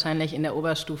Schüler wahrscheinlich in der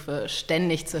Oberstufe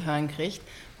ständig zu hören kriegt.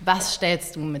 Was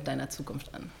stellst du mit deiner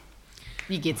Zukunft an?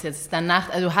 Wie geht's jetzt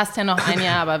danach? Also du hast ja noch ein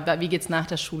Jahr, aber wie geht's nach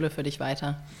der Schule für dich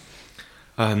weiter?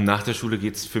 Nach der Schule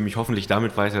geht es für mich hoffentlich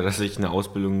damit weiter, dass ich eine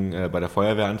Ausbildung bei der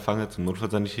Feuerwehr anfange zum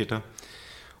Notfallsanitäter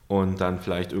und dann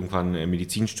vielleicht irgendwann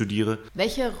Medizin studiere.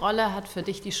 Welche Rolle hat für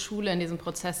dich die Schule in diesem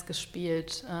Prozess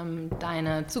gespielt,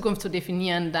 deine Zukunft zu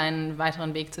definieren, deinen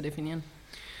weiteren Weg zu definieren?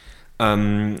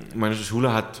 Meine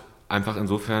Schule hat einfach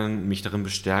insofern mich darin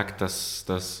bestärkt,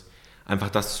 dass einfach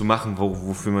das zu machen,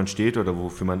 wofür man steht oder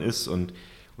wofür man ist und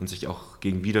sich auch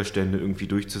gegen Widerstände irgendwie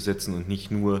durchzusetzen und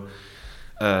nicht nur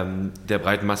der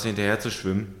breiten Masse hinterher zu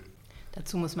schwimmen.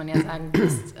 Dazu muss man ja sagen, du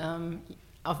bist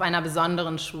auf einer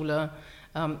besonderen Schule.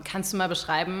 Kannst du mal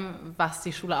beschreiben, was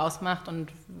die Schule ausmacht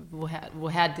und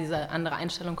woher diese andere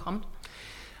Einstellung kommt?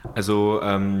 Also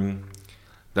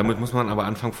damit muss man aber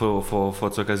anfangen vor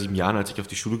ca. 7 Jahren, als ich auf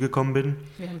die Schule gekommen bin.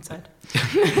 Wir haben Zeit.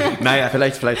 Naja,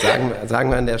 vielleicht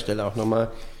sagen wir an der Stelle auch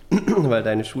nochmal, weil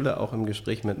deine Schule auch im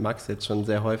Gespräch mit Max jetzt schon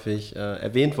sehr häufig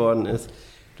erwähnt worden ist.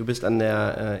 Du bist an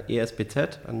der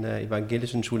ESBZ, an der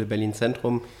Evangelischen Schule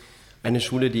Berlin-Zentrum, eine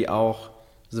Schule, die auch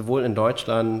sowohl in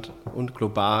Deutschland und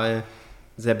global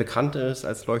sehr bekannt ist,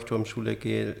 als Leuchtturmschule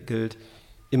gilt,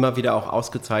 immer wieder auch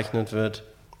ausgezeichnet wird,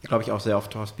 glaube ich auch sehr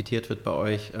oft hospitiert wird bei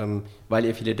euch, weil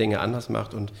ihr viele Dinge anders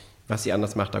macht und was ihr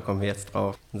anders macht, da kommen wir jetzt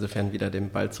drauf. Insofern wieder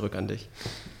den Ball zurück an dich.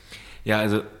 Ja,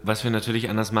 also was wir natürlich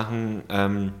anders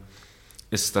machen,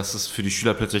 ist, dass es für die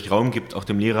Schüler plötzlich Raum gibt, auch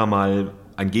dem Lehrer mal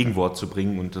ein Gegenwort zu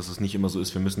bringen und dass es nicht immer so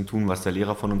ist, wir müssen tun, was der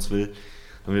Lehrer von uns will,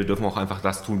 sondern wir dürfen auch einfach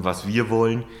das tun, was wir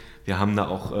wollen. Wir haben da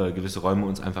auch gewisse Räume,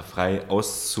 uns einfach frei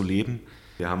auszuleben.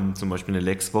 Wir haben zum Beispiel eine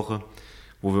Lex-Woche,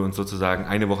 wo wir uns sozusagen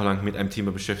eine Woche lang mit einem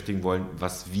Thema beschäftigen wollen,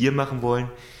 was wir machen wollen.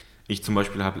 Ich zum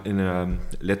Beispiel habe in der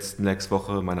letzten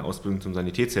Lex-Woche meine Ausbildung zum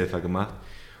Sanitätshelfer gemacht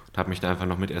und habe mich da einfach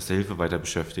noch mit Erster Hilfe weiter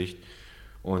beschäftigt.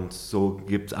 Und so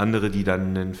gibt es andere, die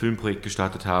dann ein Filmprojekt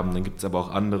gestartet haben. Dann gibt es aber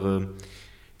auch andere,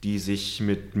 die sich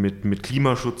mit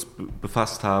Klimaschutz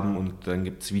befasst haben. Und dann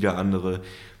gibt es wieder andere,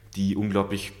 die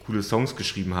unglaublich coole Songs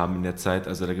geschrieben haben in der Zeit.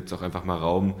 Also da gibt es auch einfach mal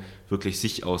Raum, wirklich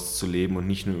sich auszuleben und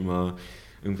nicht nur immer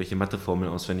irgendwelche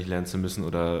Matheformeln auswendig lernen zu müssen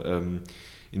oder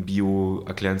in Bio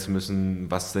erklären zu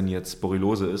müssen, was denn jetzt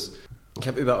Borreliose ist. Ich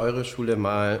habe über eure Schule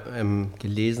mal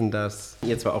gelesen, dass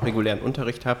ihr zwar auch regulären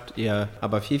Unterricht habt, ihr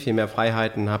aber viel, viel mehr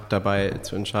Freiheiten habt dabei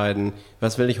zu entscheiden,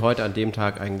 was will ich heute an dem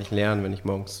Tag eigentlich lernen, wenn ich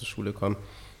morgens zur Schule komme.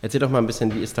 Erzähl doch mal ein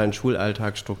bisschen, wie ist dein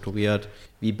Schulalltag strukturiert?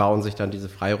 Wie bauen sich dann diese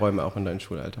Freiräume auch in deinen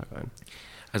Schulalltag ein?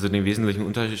 Also den wesentlichen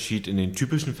Unterschied in den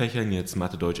typischen Fächern, jetzt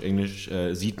Mathe, Deutsch, Englisch,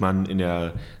 sieht man in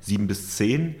der 7 bis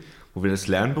 10, wo wir das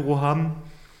Lernbüro haben.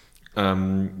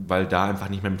 Weil da einfach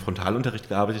nicht mehr mit Frontalunterricht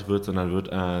gearbeitet wird, sondern wird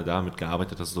damit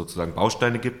gearbeitet, dass es sozusagen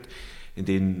Bausteine gibt, in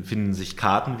denen finden sich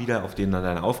Karten wieder, auf denen dann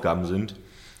deine Aufgaben sind.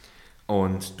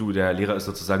 Und der Lehrer ist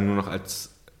sozusagen nur noch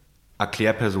als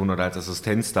Erklärperson oder als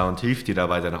Assistenz da und hilft dir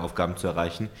dabei, deine Aufgaben zu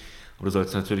erreichen. Aber du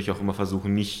sollst natürlich auch immer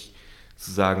versuchen, nicht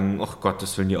zu sagen, ach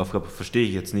Gottes Willen, die Aufgabe verstehe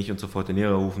ich jetzt nicht und sofort den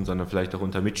Lehrer rufen, sondern vielleicht auch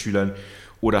unter Mitschülern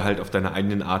oder halt auf deine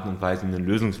eigenen Art und Weise einen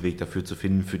Lösungsweg dafür zu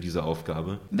finden für diese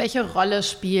Aufgabe. Welche Rolle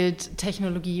spielt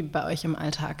Technologie bei euch im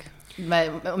Alltag?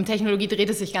 Weil um Technologie dreht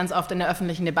es sich ganz oft in der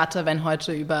öffentlichen Debatte, wenn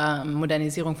heute über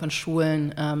Modernisierung von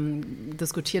Schulen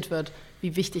diskutiert wird.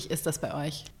 Wie wichtig ist das bei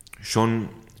euch? Schon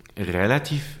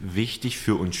relativ wichtig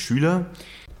für uns Schüler.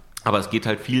 Aber es geht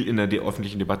halt viel in der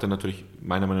öffentlichen Debatte natürlich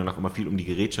meiner Meinung nach immer viel um die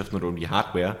Gerätschaften oder um die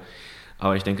Hardware.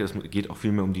 Aber ich denke, es geht auch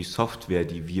viel mehr um die Software,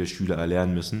 die wir Schüler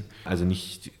erlernen müssen. Also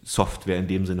nicht Software in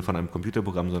dem Sinne von einem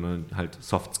Computerprogramm, sondern halt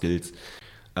Soft Skills.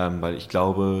 Weil ich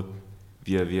glaube,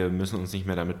 wir müssen uns nicht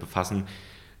mehr damit befassen,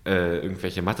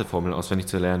 irgendwelche Matheformeln auswendig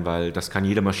zu lernen, weil das kann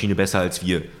jede Maschine besser als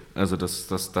wir. Also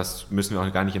das müssen wir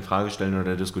auch gar nicht in Frage stellen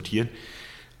oder diskutieren.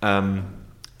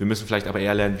 Wir müssen vielleicht aber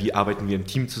eher lernen, wie arbeiten wir im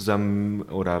Team zusammen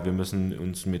oder wir müssen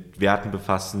uns mit Werten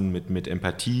befassen, mit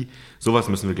Empathie. Sowas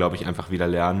müssen wir, glaube ich, einfach wieder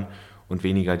lernen und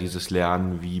weniger dieses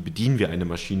Lernen, wie bedienen wir eine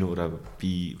Maschine oder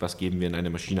was geben wir in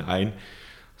eine Maschine ein,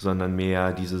 sondern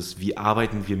mehr dieses, wie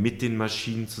arbeiten wir mit den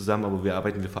Maschinen zusammen, aber wie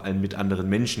arbeiten wir vor allem mit anderen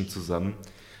Menschen zusammen,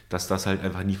 dass das halt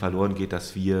einfach nie verloren geht,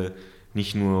 dass wir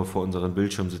nicht nur vor unserem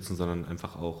Bildschirm sitzen, sondern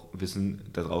einfach auch wissen,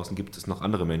 da draußen gibt es noch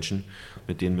andere Menschen,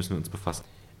 mit denen müssen wir uns befassen.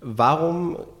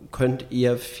 Warum könnt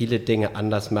ihr viele Dinge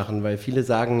anders machen? Weil viele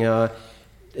sagen ja,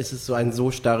 es ist so ein so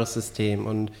starres System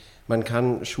und man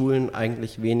kann Schulen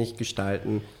eigentlich wenig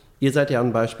gestalten. Ihr seid ja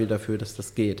ein Beispiel dafür, dass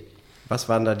das geht. Was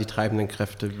waren da die treibenden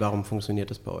Kräfte? Warum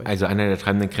funktioniert das bei euch? Also einer der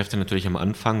treibenden Kräfte natürlich am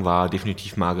Anfang war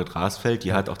definitiv Margret Rasfeld.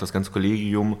 Die hat auch das ganze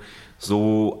Kollegium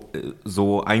so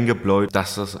eingebläut,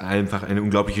 dass das einfach eine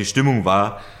unglaubliche Stimmung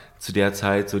war. Zu der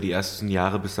Zeit, so die ersten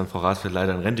Jahre, bis dann Frau Rasfeld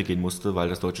leider in Rente gehen musste, weil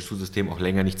das deutsche Schulsystem auch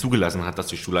länger nicht zugelassen hat, dass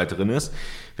sie Schulleiterin ist.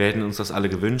 Wir hätten uns das alle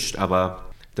gewünscht, aber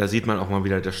da sieht man auch mal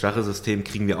wieder, das starre System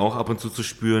kriegen wir auch ab und zu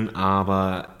spüren,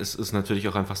 aber es ist natürlich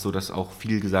auch einfach so, dass auch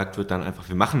viel gesagt wird, dann einfach,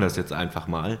 wir machen das jetzt einfach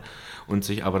mal und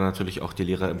sich aber natürlich auch die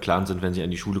Lehrer im Klaren sind, wenn sie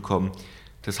an die Schule kommen.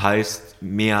 Das heißt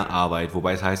mehr Arbeit,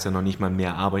 wobei es heißt ja noch nicht mal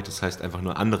mehr Arbeit, das heißt einfach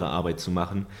nur andere Arbeit zu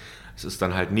machen. Es ist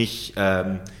dann halt nicht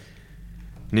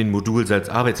ein Modul als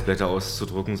Arbeitsblätter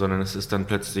auszudrucken, sondern es ist dann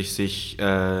plötzlich sich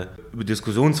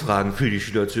Diskussionsfragen für die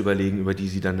Schüler zu überlegen, über die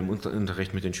sie dann im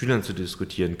Unterricht mit den Schülern zu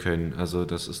diskutieren können. Also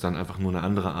das ist dann einfach nur eine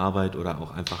andere Arbeit oder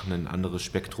auch einfach ein anderes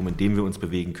Spektrum, in dem wir uns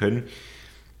bewegen können,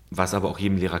 was aber auch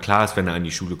jedem Lehrer klar ist, wenn er an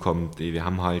die Schule kommt. Wir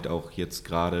haben halt auch jetzt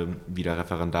gerade wieder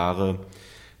Referendare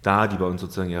da, die bei uns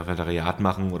sozusagen ihr Referendariat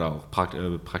machen oder auch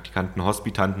Praktikanten,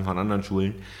 Hospitanten von anderen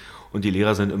Schulen. Und die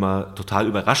Lehrer sind immer total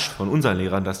überrascht von unseren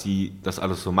Lehrern, dass sie das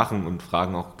alles so machen und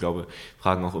fragen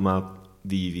auch immer,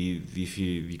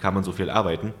 wie kann man so viel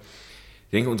arbeiten.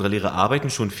 Ich denke, unsere Lehrer arbeiten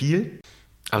schon viel,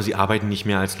 aber sie arbeiten nicht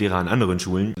mehr als Lehrer an anderen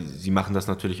Schulen. Sie machen das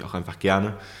natürlich auch einfach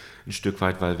gerne, ein Stück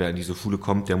weit, weil wer in diese Schule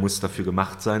kommt, der muss dafür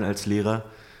gemacht sein als Lehrer,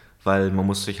 weil man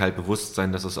muss sich halt bewusst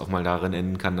sein, dass es auch mal darin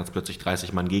enden kann, dass plötzlich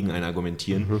 30 Mann gegen einen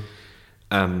argumentieren. Mhm.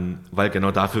 Weil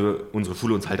genau dafür unsere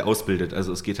Schule uns halt ausbildet.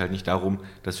 Also es geht halt nicht darum,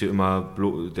 dass wir immer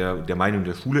der Meinung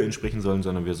der Schule entsprechen sollen,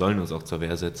 sondern wir sollen uns auch zur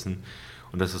Wehr setzen.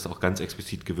 Und das ist auch ganz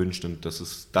explizit gewünscht und das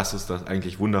ist das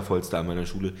eigentlich Wundervollste an meiner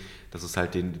Schule, dass es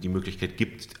halt die Möglichkeit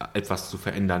gibt, etwas zu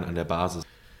verändern an der Basis.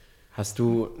 Hast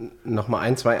du noch mal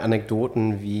 1, 2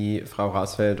 Anekdoten, wie Frau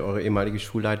Rasfeld, eure ehemalige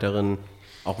Schulleiterin,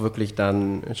 auch wirklich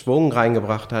dann Schwung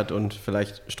reingebracht hat und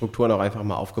vielleicht Strukturen auch einfach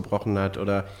mal aufgebrochen hat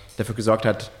oder dafür gesorgt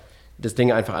hat, dass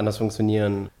Dinge einfach anders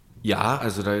funktionieren? Ja,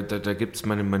 also da gibt es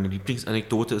meine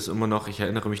Lieblingsanekdote ist immer noch, ich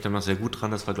erinnere mich da noch sehr gut dran,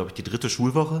 das war, glaube ich, die 3.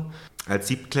 Schulwoche als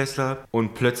Siebtklässler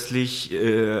und plötzlich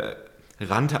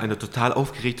rannte eine total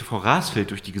aufgeregte Frau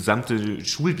Rasfeld durch die gesamte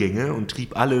Schulgänge und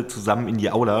trieb alle zusammen in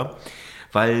die Aula,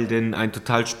 weil denn ein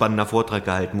total spannender Vortrag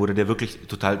gehalten wurde, der wirklich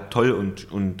total toll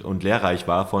und lehrreich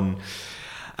war von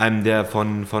einem der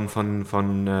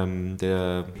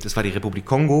das war die Republik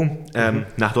Kongo,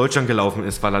 nach Deutschland gelaufen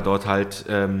ist, weil er dort halt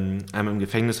einmal im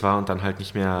Gefängnis war und dann halt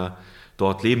nicht mehr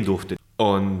dort leben durfte.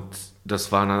 Und das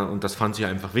fand sie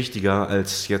einfach wichtiger,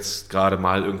 als jetzt gerade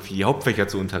mal irgendwie die Hauptfächer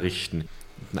zu unterrichten.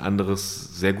 Ein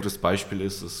anderes sehr gutes Beispiel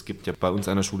ist, es gibt ja bei uns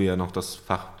an der Schule ja noch das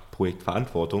Fach Projekt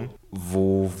Verantwortung,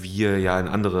 wo wir ja in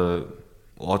andere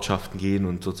Ortschaften gehen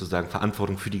und sozusagen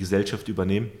Verantwortung für die Gesellschaft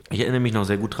übernehmen. Ich erinnere mich noch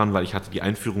sehr gut dran, weil ich hatte die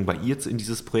Einführung bei ihr in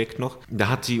dieses Projekt noch. Da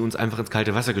hat sie uns einfach ins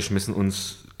kalte Wasser geschmissen,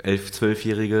 uns 11-,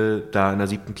 12-Jährige da in der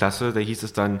 7. Klasse. Da hieß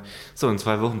es dann, so in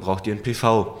 2 Wochen braucht ihr ein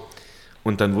PV.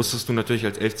 Und dann wusstest du natürlich,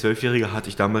 als 11-, 12-Jähriger hatte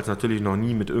ich damals natürlich noch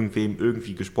nie mit irgendwem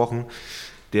irgendwie gesprochen,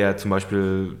 der zum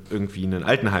Beispiel irgendwie ein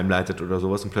Altenheim leitet oder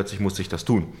sowas und plötzlich musste ich das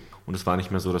tun. Und es war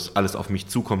nicht mehr so, dass alles auf mich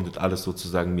zukommt und alles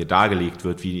sozusagen mir dargelegt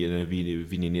wird, wie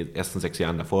in den ersten 6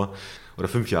 Jahren davor. Oder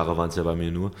 5 Jahre waren es ja bei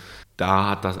mir nur. Da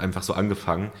hat das einfach so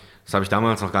angefangen. Das habe ich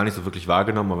damals noch gar nicht so wirklich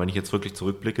wahrgenommen, aber wenn ich jetzt wirklich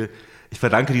zurückblicke, ich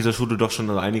verdanke dieser Schule doch schon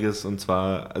einiges. Und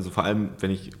zwar, also vor allem,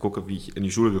 wenn ich gucke, wie ich in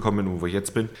die Schule gekommen bin und wo ich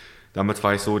jetzt bin. Damals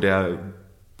war ich so der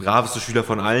braveste Schüler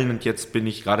von allen und jetzt bin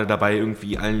ich gerade dabei,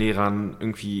 irgendwie allen Lehrern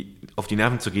irgendwie auf die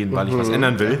Nerven zu gehen, weil ich was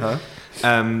ändern will.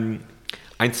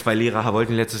 1, 2 Lehrer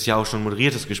wollten letztes Jahr auch schon ein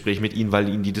moderiertes Gespräch mit ihnen, weil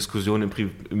ihnen die Diskussion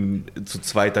zu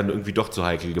zweit dann irgendwie doch zu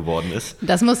heikel geworden ist.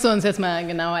 Das musst du uns jetzt mal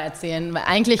genauer erzählen, weil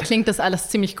eigentlich klingt das alles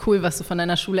ziemlich cool, was du von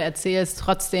deiner Schule erzählst.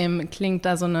 Trotzdem klingt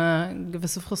da so eine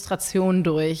gewisse Frustration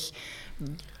durch.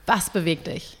 Was bewegt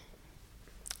dich?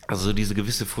 Also diese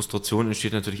gewisse Frustration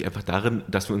entsteht natürlich einfach darin,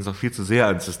 dass wir uns noch viel zu sehr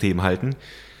ans System halten.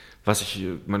 Was ich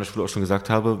meiner Schule auch schon gesagt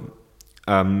habe,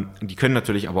 die können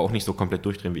natürlich aber auch nicht so komplett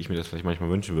durchdrehen, wie ich mir das vielleicht manchmal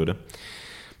wünschen würde.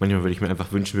 Manchmal würde ich mir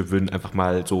einfach wünschen, wir würden einfach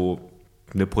mal so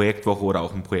eine Projektwoche oder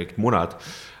auch einen Projektmonat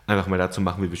einfach mal dazu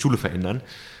machen, wie wir Schule verändern.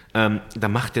 Da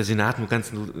macht der Senat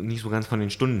nicht so ganz von den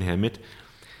Stunden her mit.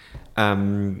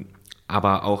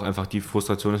 Aber auch einfach die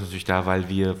Frustration ist natürlich da, weil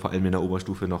wir vor allem in der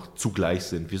Oberstufe noch zu gleich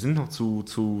sind. Wir sind noch zu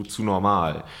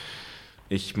normal.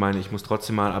 Ich meine, ich muss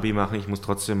trotzdem mal ein Abi machen, ich muss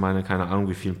trotzdem meine, keine Ahnung,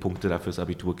 wie viele Punkte dafür das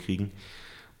Abitur kriegen.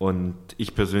 Und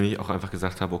ich persönlich auch einfach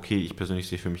gesagt habe, okay, ich persönlich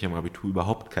sehe für mich am Abitur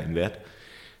überhaupt keinen Wert.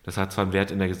 Das hat zwar einen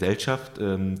Wert in der Gesellschaft,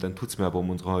 dann tut es mir aber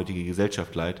um unsere heutige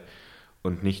Gesellschaft leid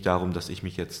und nicht darum, dass ich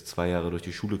mich jetzt 2 Jahre durch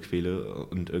die Schule quäle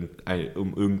und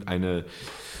um irgendeine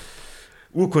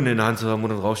Urkunde in der Hand zu haben, wo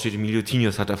dann draufsteht,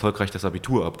 Thinius hat erfolgreich das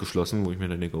Abitur abgeschlossen, wo ich mir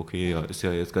dann denke, okay, ja, ist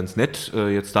ja jetzt ganz nett,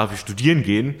 jetzt darf ich studieren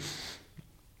gehen.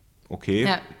 Okay.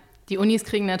 Ja, die Unis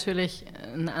kriegen natürlich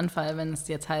einen Anfall, wenn es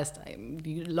jetzt heißt,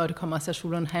 die Leute kommen aus der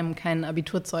Schule und haben kein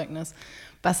Abiturzeugnis.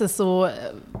 Was ist so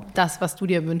das, was du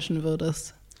dir wünschen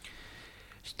würdest?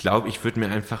 Ich glaube, ich würde mir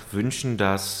einfach wünschen,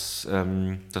 dass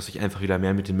sich einfach wieder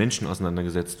mehr mit den Menschen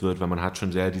auseinandergesetzt wird, weil man hat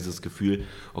schon sehr dieses Gefühl,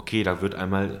 okay, da wird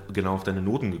einmal genau auf deine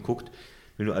Noten geguckt.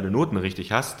 Wenn du alle Noten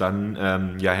richtig hast,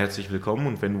 dann ja, herzlich willkommen.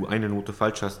 Und wenn du eine Note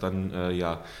falsch hast, dann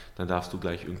dann darfst du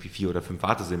gleich irgendwie 4 oder 5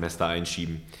 Wartesemester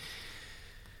einschieben.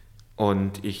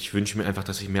 Und ich wünsche mir einfach,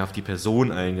 dass sich mehr auf die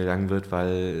Person eingegangen wird,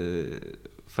 weil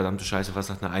verdammte Scheiße, was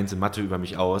sagt eine 1 in Mathe über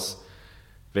mich aus,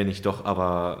 wenn ich doch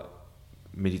aber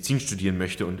Medizin studieren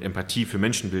möchte und Empathie für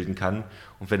Menschen bilden kann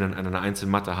und wenn dann einer eine 1 in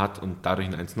Mathe hat und dadurch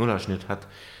einen 1,0er-Schnitt hat,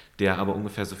 der aber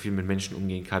ungefähr so viel mit Menschen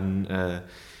umgehen kann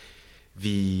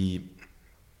wie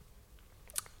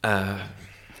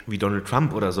Donald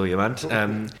Trump oder so jemand,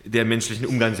 der im menschlichen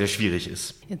Umgang sehr schwierig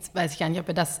ist. Jetzt weiß ich gar nicht, ob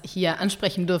wir das hier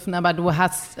ansprechen dürfen, aber du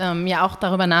hast ja auch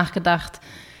darüber nachgedacht,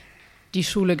 die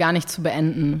Schule gar nicht zu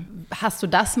beenden. Hast du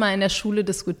das mal in der Schule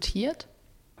diskutiert?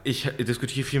 Ich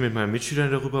diskutiere viel mit meinen Mitschülern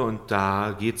darüber und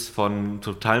da geht es von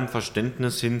totalem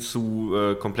Verständnis hin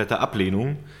zu kompletter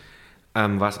Ablehnung,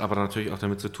 was aber natürlich auch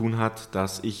damit zu tun hat,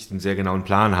 dass ich einen sehr genauen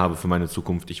Plan habe für meine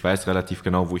Zukunft. Ich weiß relativ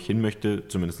genau, wo ich hin möchte,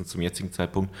 zumindest zum jetzigen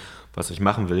Zeitpunkt, was ich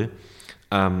machen will.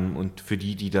 Und für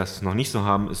die das noch nicht so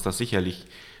haben, ist das sicherlich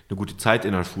eine gute Zeit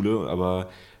in der Schule, aber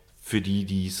für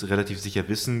die es relativ sicher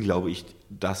wissen, glaube ich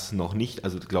das noch nicht.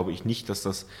 Also glaube ich nicht, dass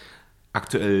das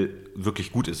aktuell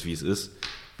wirklich gut ist, wie es ist.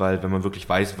 Weil wenn man wirklich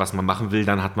weiß, was man machen will,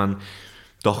 dann hat man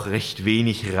doch recht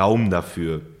wenig Raum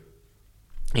dafür.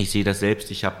 Ich sehe das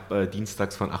selbst, ich habe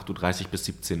dienstags von 8:30 Uhr bis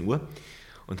 17 Uhr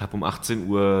und habe um 18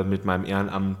 Uhr mit meinem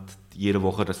Ehrenamt jede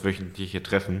Woche das wöchentliche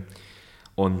Treffen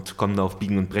und komme da auf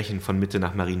Biegen und Brechen von Mitte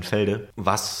nach Marienfelde,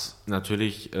 was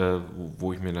natürlich,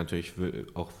 wo ich mir natürlich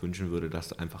auch wünschen würde, dass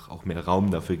es einfach auch mehr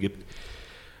Raum dafür gibt.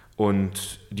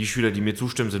 Und die Schüler, die mir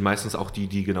zustimmen, sind meistens auch die,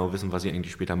 die genau wissen, was sie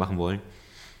eigentlich später machen wollen.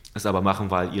 Es aber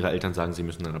machen, weil ihre Eltern sagen, sie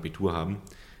müssen ein Abitur haben.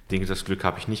 Ich denke, das Glück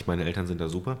habe ich nicht, meine Eltern sind da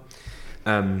super.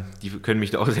 Die können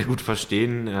mich da auch sehr gut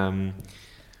verstehen.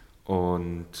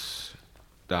 Und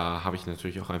da habe ich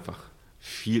natürlich auch einfach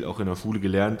viel auch in der Schule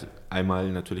gelernt.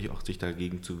 Einmal natürlich auch sich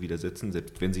dagegen zu widersetzen,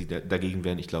 selbst wenn sie dagegen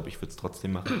wären. Ich glaube, ich würde es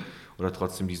trotzdem machen oder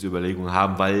trotzdem diese Überlegungen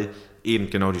haben, weil eben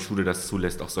genau die Schule das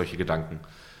zulässt, auch solche Gedanken.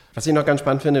 Was ich noch ganz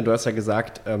spannend finde, du hast ja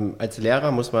gesagt, als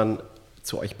Lehrer muss man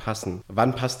zu euch passen.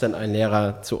 Wann passt denn ein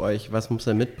Lehrer zu euch? Was muss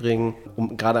er mitbringen,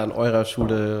 um gerade an eurer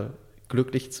Schule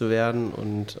glücklich zu werden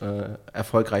und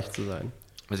erfolgreich zu sein?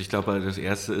 Also ich glaube, das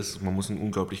Erste ist, man muss ein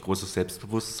unglaublich großes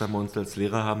Selbstbewusstsein bei uns als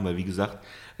Lehrer haben, weil wie gesagt,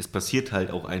 es passiert halt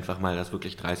auch einfach mal, dass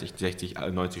wirklich 30, 60,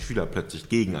 90 Schüler plötzlich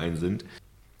gegen einen sind.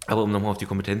 Aber um nochmal auf die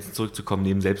Kompetenzen zurückzukommen,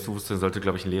 neben Selbstbewusstsein sollte,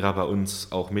 glaube ich, ein Lehrer bei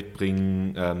uns auch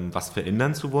mitbringen, was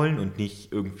verändern zu wollen und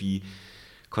nicht irgendwie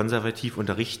konservativ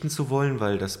unterrichten zu wollen,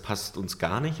 weil das passt uns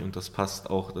gar nicht und das passt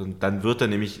auch, und dann wird er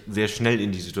nämlich sehr schnell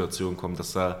in die Situation kommen,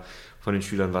 dass er von den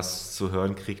Schülern was zu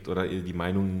hören kriegt oder die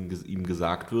Meinung ihm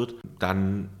gesagt wird.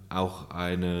 Dann auch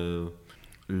eine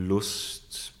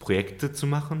Lust, Projekte zu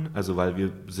machen, also weil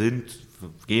wir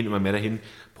gehen immer mehr dahin,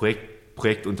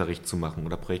 Projektunterricht zu machen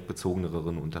oder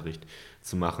projektbezogeneren Unterricht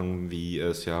zu machen, wie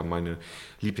es ja mein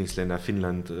Lieblingsland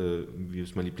Finnland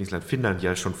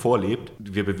ja schon vorlebt.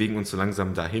 Wir bewegen uns so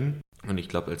langsam dahin und ich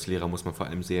glaube, als Lehrer muss man vor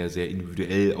allem sehr, sehr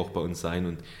individuell auch bei uns sein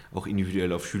und auch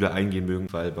individuell auf Schüler eingehen mögen,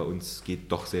 weil bei uns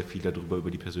geht doch sehr viel darüber, über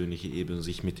die persönliche Ebene,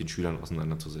 sich mit den Schülern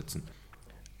auseinanderzusetzen.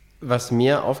 Was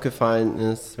mir aufgefallen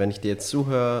ist, wenn ich dir jetzt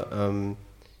zuhöre,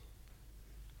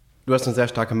 du hast eine sehr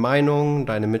starke Meinung,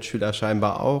 deine Mitschüler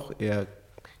scheinbar auch. Ihr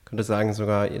könnte sagen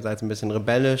sogar, ihr seid ein bisschen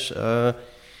rebellisch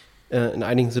in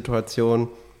einigen Situationen.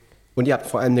 Und ihr habt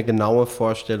vor allem eine genaue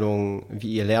Vorstellung,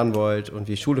 wie ihr lernen wollt und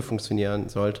wie Schule funktionieren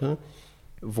sollte.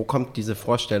 Wo kommt diese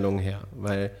Vorstellung her?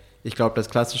 Weil ich glaube, das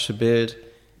klassische Bild,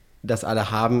 das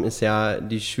alle haben, ist ja,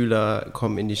 die Schüler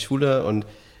kommen in die Schule und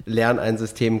lernen ein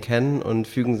System kennen und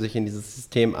fügen sich in dieses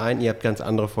System ein. Ihr habt ganz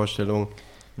andere Vorstellungen.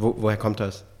 Woher kommt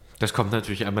das? Das kommt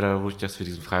natürlich einmal dadurch, dass wir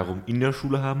diesen Freiraum in der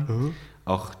Schule haben.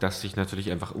 Auch, dass sich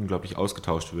natürlich einfach unglaublich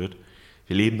ausgetauscht wird.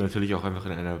 Wir leben natürlich auch einfach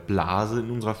in einer Blase in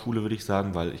unserer Schule, würde ich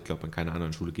sagen, weil ich glaube, an keiner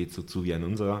anderen Schule geht es so zu wie an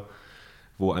unserer,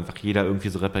 wo einfach jeder irgendwie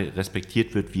so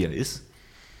respektiert wird, wie er ist.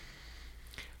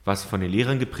 Was von den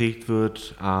Lehrern geprägt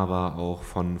wird, aber auch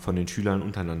von den Schülern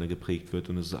untereinander geprägt wird.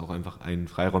 Und es ist auch einfach ein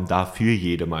Freiraum da für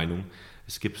jede Meinung.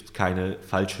 Es gibt keine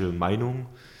falsche Meinung.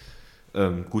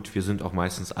 Gut, wir sind auch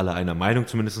meistens alle einer Meinung,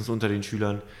 zumindest unter den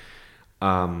Schülern.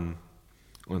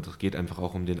 Und es geht einfach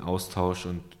auch um den Austausch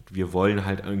und wir wollen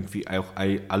halt irgendwie auch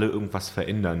alle irgendwas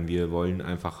verändern. Wir wollen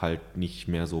einfach halt nicht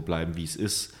mehr so bleiben, wie es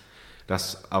ist.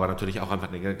 Das aber natürlich auch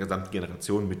einfach eine gesamte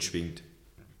Generation mitschwingt,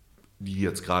 die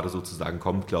jetzt gerade sozusagen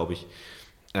kommt, glaube ich.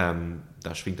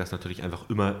 Da schwingt das natürlich einfach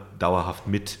immer dauerhaft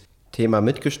mit. Thema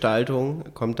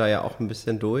Mitgestaltung kommt da ja auch ein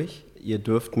bisschen durch. Ihr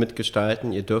dürft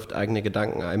mitgestalten, ihr dürft eigene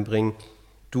Gedanken einbringen.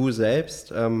 Du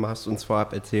selbst hast uns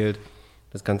vorab erzählt,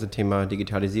 das ganze Thema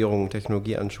Digitalisierung,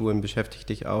 Technologie an Schulen beschäftigt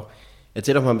dich auch.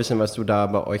 Erzähl doch mal ein bisschen, was du da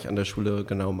bei euch an der Schule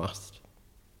genau machst.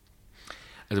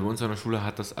 Also bei uns an der Schule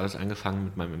hat das alles angefangen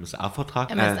mit meinem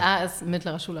MSA-Vortrag. MSA ist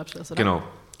mittlerer Schulabschluss, oder?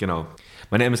 Genau.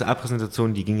 Meine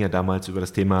MSA-Präsentation, die ging ja damals über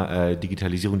das Thema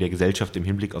Digitalisierung der Gesellschaft im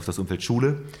Hinblick auf das Umfeld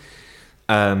Schule.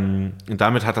 Und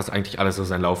damit hat das eigentlich alles so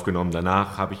seinen Lauf genommen.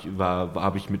 Danach war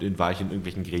ich in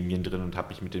irgendwelchen Gremien drin und habe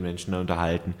mich mit den Menschen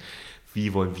unterhalten.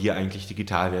 Wie wollen wir eigentlich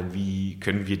digital werden? Wie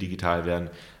können wir digital werden?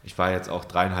 Ich war jetzt auch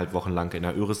 3,5 Wochen lang im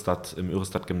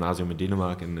Örestad-Gymnasium in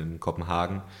Dänemark, in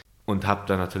Kopenhagen und habe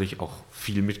da natürlich auch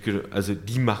viel also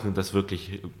die machen das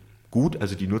wirklich gut,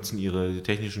 also die nutzen ihre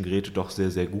technischen Geräte doch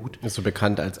sehr, sehr gut. Ist so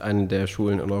bekannt als eine der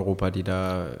Schulen in Europa, die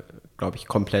da, glaube ich,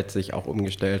 komplett sich auch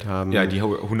umgestellt haben. Ja, die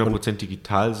 100%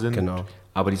 digital sind, genau.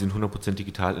 Aber die sind 100%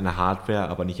 digital in der Hardware,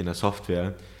 aber nicht in der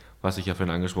Software, was ich ja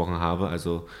vorhin angesprochen habe.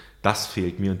 Also das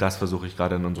fehlt mir und das versuche ich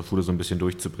gerade in unserer Schule so ein bisschen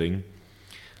durchzubringen.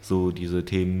 So diese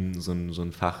Themen, so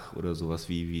ein Fach oder sowas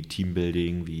wie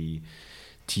Teambuilding, wie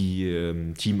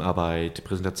Teamarbeit,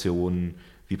 Präsentationen,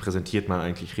 wie präsentiert man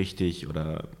eigentlich richtig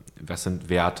oder was sind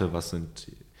Werte,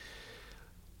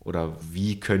 oder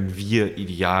wie können wir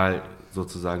ideal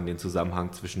sozusagen den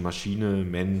Zusammenhang zwischen Maschine,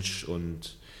 Mensch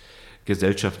und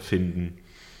Gesellschaft finden,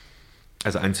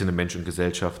 also einzelne Mensch und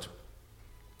Gesellschaft.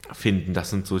 finden. Das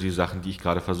sind so die Sachen, die ich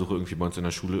gerade versuche, irgendwie bei uns in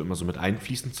der Schule immer so mit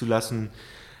einfließen zu lassen.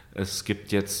 Es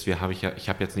gibt jetzt, ich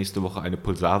habe jetzt nächste Woche eine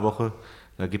Pulsarwoche.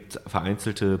 Da gibt es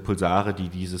vereinzelte Pulsare, die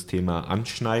dieses Thema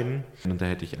anschneiden. Und da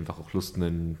hätte ich einfach auch Lust,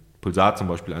 einen Pulsar zum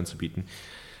Beispiel anzubieten.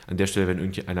 An der Stelle, wenn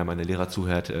irgendeiner meiner Lehrer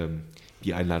zuhört,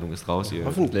 die Einladung ist raus.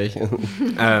 Hoffentlich.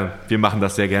 Wir machen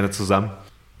das sehr gerne zusammen.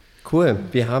 Cool.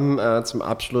 Wir haben zum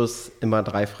Abschluss immer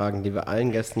 3 Fragen, die wir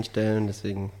allen Gästen stellen.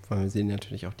 Deswegen wollen wir sie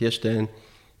natürlich auch dir stellen.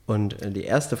 Und die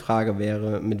erste Frage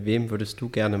wäre, mit wem würdest du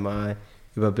gerne mal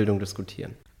über Bildung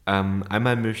diskutieren?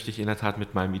 Einmal möchte ich in der Tat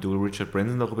mit meinem Idol Richard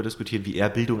Branson darüber diskutieren, wie er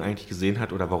Bildung eigentlich gesehen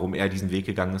hat oder warum er diesen Weg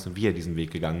gegangen ist und wie er diesen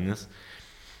Weg gegangen ist.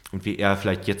 Und wie er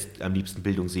vielleicht jetzt am liebsten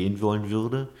Bildung sehen wollen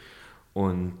würde.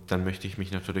 Und dann möchte ich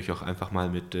mich natürlich auch einfach mal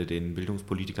mit den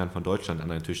Bildungspolitikern von Deutschland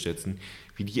an einen Tisch setzen,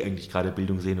 wie die eigentlich gerade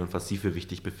Bildung sehen und was sie für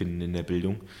wichtig befinden in der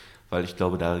Bildung. Weil ich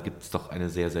glaube, da gibt es doch eine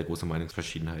sehr, sehr große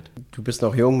Meinungsverschiedenheit. Du bist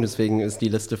noch jung, deswegen ist die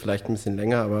Liste vielleicht ein bisschen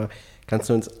länger, aber kannst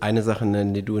du uns eine Sache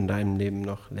nennen, die du in deinem Leben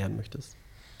noch lernen möchtest?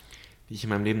 Die ich in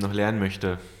meinem Leben noch lernen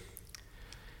möchte?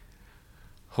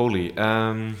 Holy.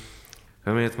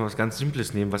 Wenn wir jetzt mal was ganz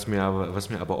Simples nehmen, was mir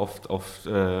aber oft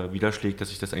widerschlägt,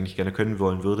 dass ich das eigentlich gerne können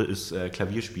wollen würde, ist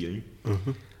Klavier spielen.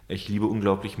 Mhm. Ich liebe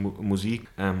unglaublich Musik.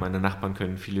 Meine Nachbarn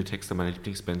können viele Texte meiner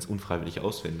Lieblingsbands unfreiwillig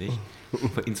auswendig,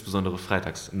 insbesondere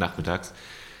freitags, nachmittags.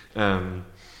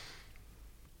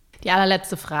 Die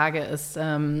allerletzte Frage ist,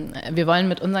 wir wollen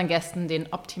mit unseren Gästen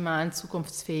den optimalen,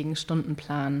 zukunftsfähigen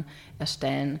Stundenplan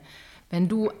erstellen. Wenn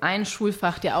du ein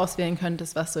Schulfach dir auswählen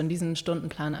könntest, was du in diesen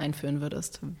Stundenplan einführen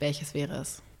würdest, welches wäre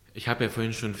es? Ich habe ja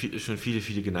vorhin schon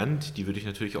viele genannt. Die würde ich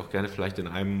natürlich auch gerne vielleicht in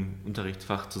einem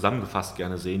Unterrichtsfach zusammengefasst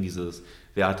gerne sehen. Dieses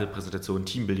Werte, Präsentation,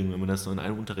 Teambuilding, wenn man das so in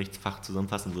einem Unterrichtsfach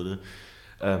zusammenfassen würde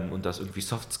und das irgendwie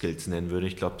Soft Skills nennen würde.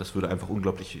 Ich glaube, das würde einfach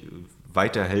unglaublich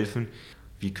weiterhelfen.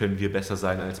 Wie können wir besser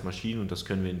sein als Maschinen? Und das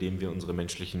können wir, indem wir unsere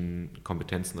menschlichen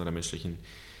Kompetenzen oder menschlichen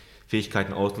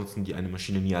Fähigkeiten ausnutzen, die eine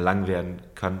Maschine nie erlangen werden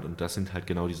kann. Und das sind halt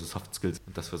genau diese Soft Skills.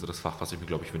 Und das wäre so das Fach, was ich mir,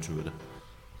 glaube ich, wünschen würde.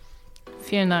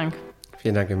 Vielen Dank.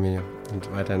 Vielen Dank, Emilia. Und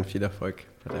weiterhin viel Erfolg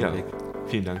bei deinem Weg.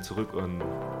 Vielen Dank zurück und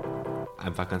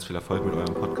einfach ganz viel Erfolg mit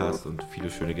eurem Podcast und viele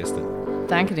schöne Gäste.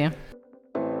 Danke dir.